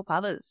be able to help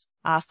others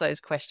ask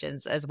those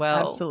questions as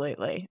well.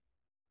 Absolutely.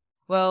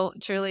 Well,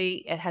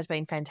 truly, it has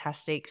been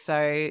fantastic.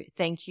 So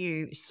thank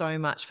you so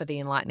much for the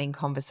enlightening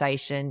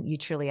conversation. You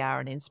truly are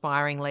an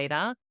inspiring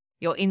leader.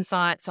 Your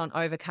insights on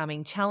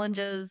overcoming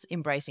challenges,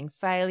 embracing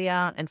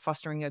failure, and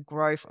fostering a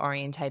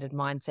growth-orientated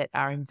mindset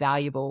are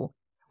invaluable.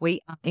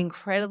 We are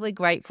incredibly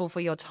grateful for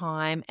your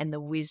time and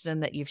the wisdom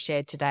that you've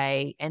shared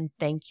today. And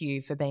thank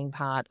you for being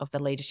part of the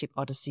Leadership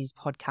Odysseys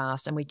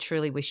podcast. And we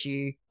truly wish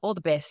you all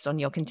the best on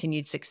your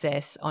continued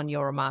success on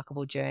your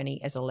remarkable journey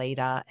as a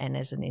leader and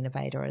as an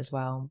innovator as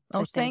well.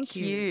 So thank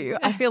you.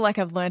 I feel like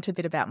I've learned a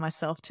bit about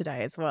myself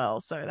today as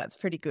well. So that's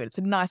pretty good. It's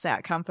a nice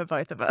outcome for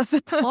both of us.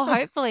 Well,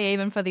 hopefully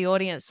even for the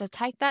audience to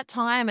take that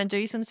time and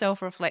do some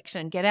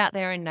self-reflection, get out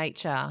there in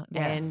nature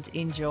and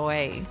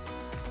enjoy.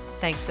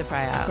 Thanks,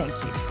 Supriya. Thank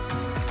you.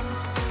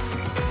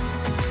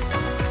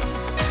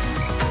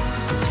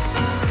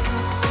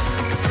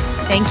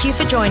 Thank you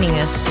for joining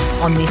us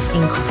on this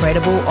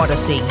incredible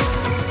odyssey.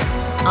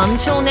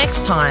 Until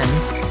next time,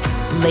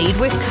 lead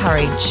with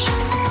courage,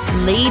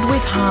 lead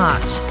with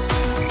heart,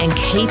 and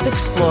keep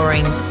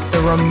exploring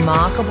the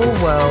remarkable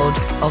world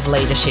of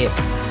leadership.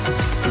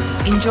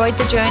 Enjoyed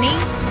the journey?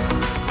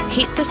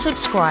 Hit the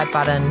subscribe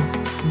button,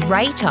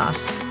 rate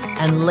us,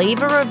 and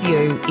leave a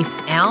review if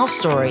our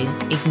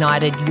stories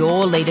ignited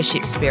your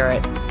leadership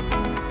spirit.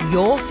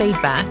 Your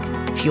feedback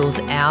fuels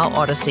our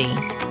odyssey.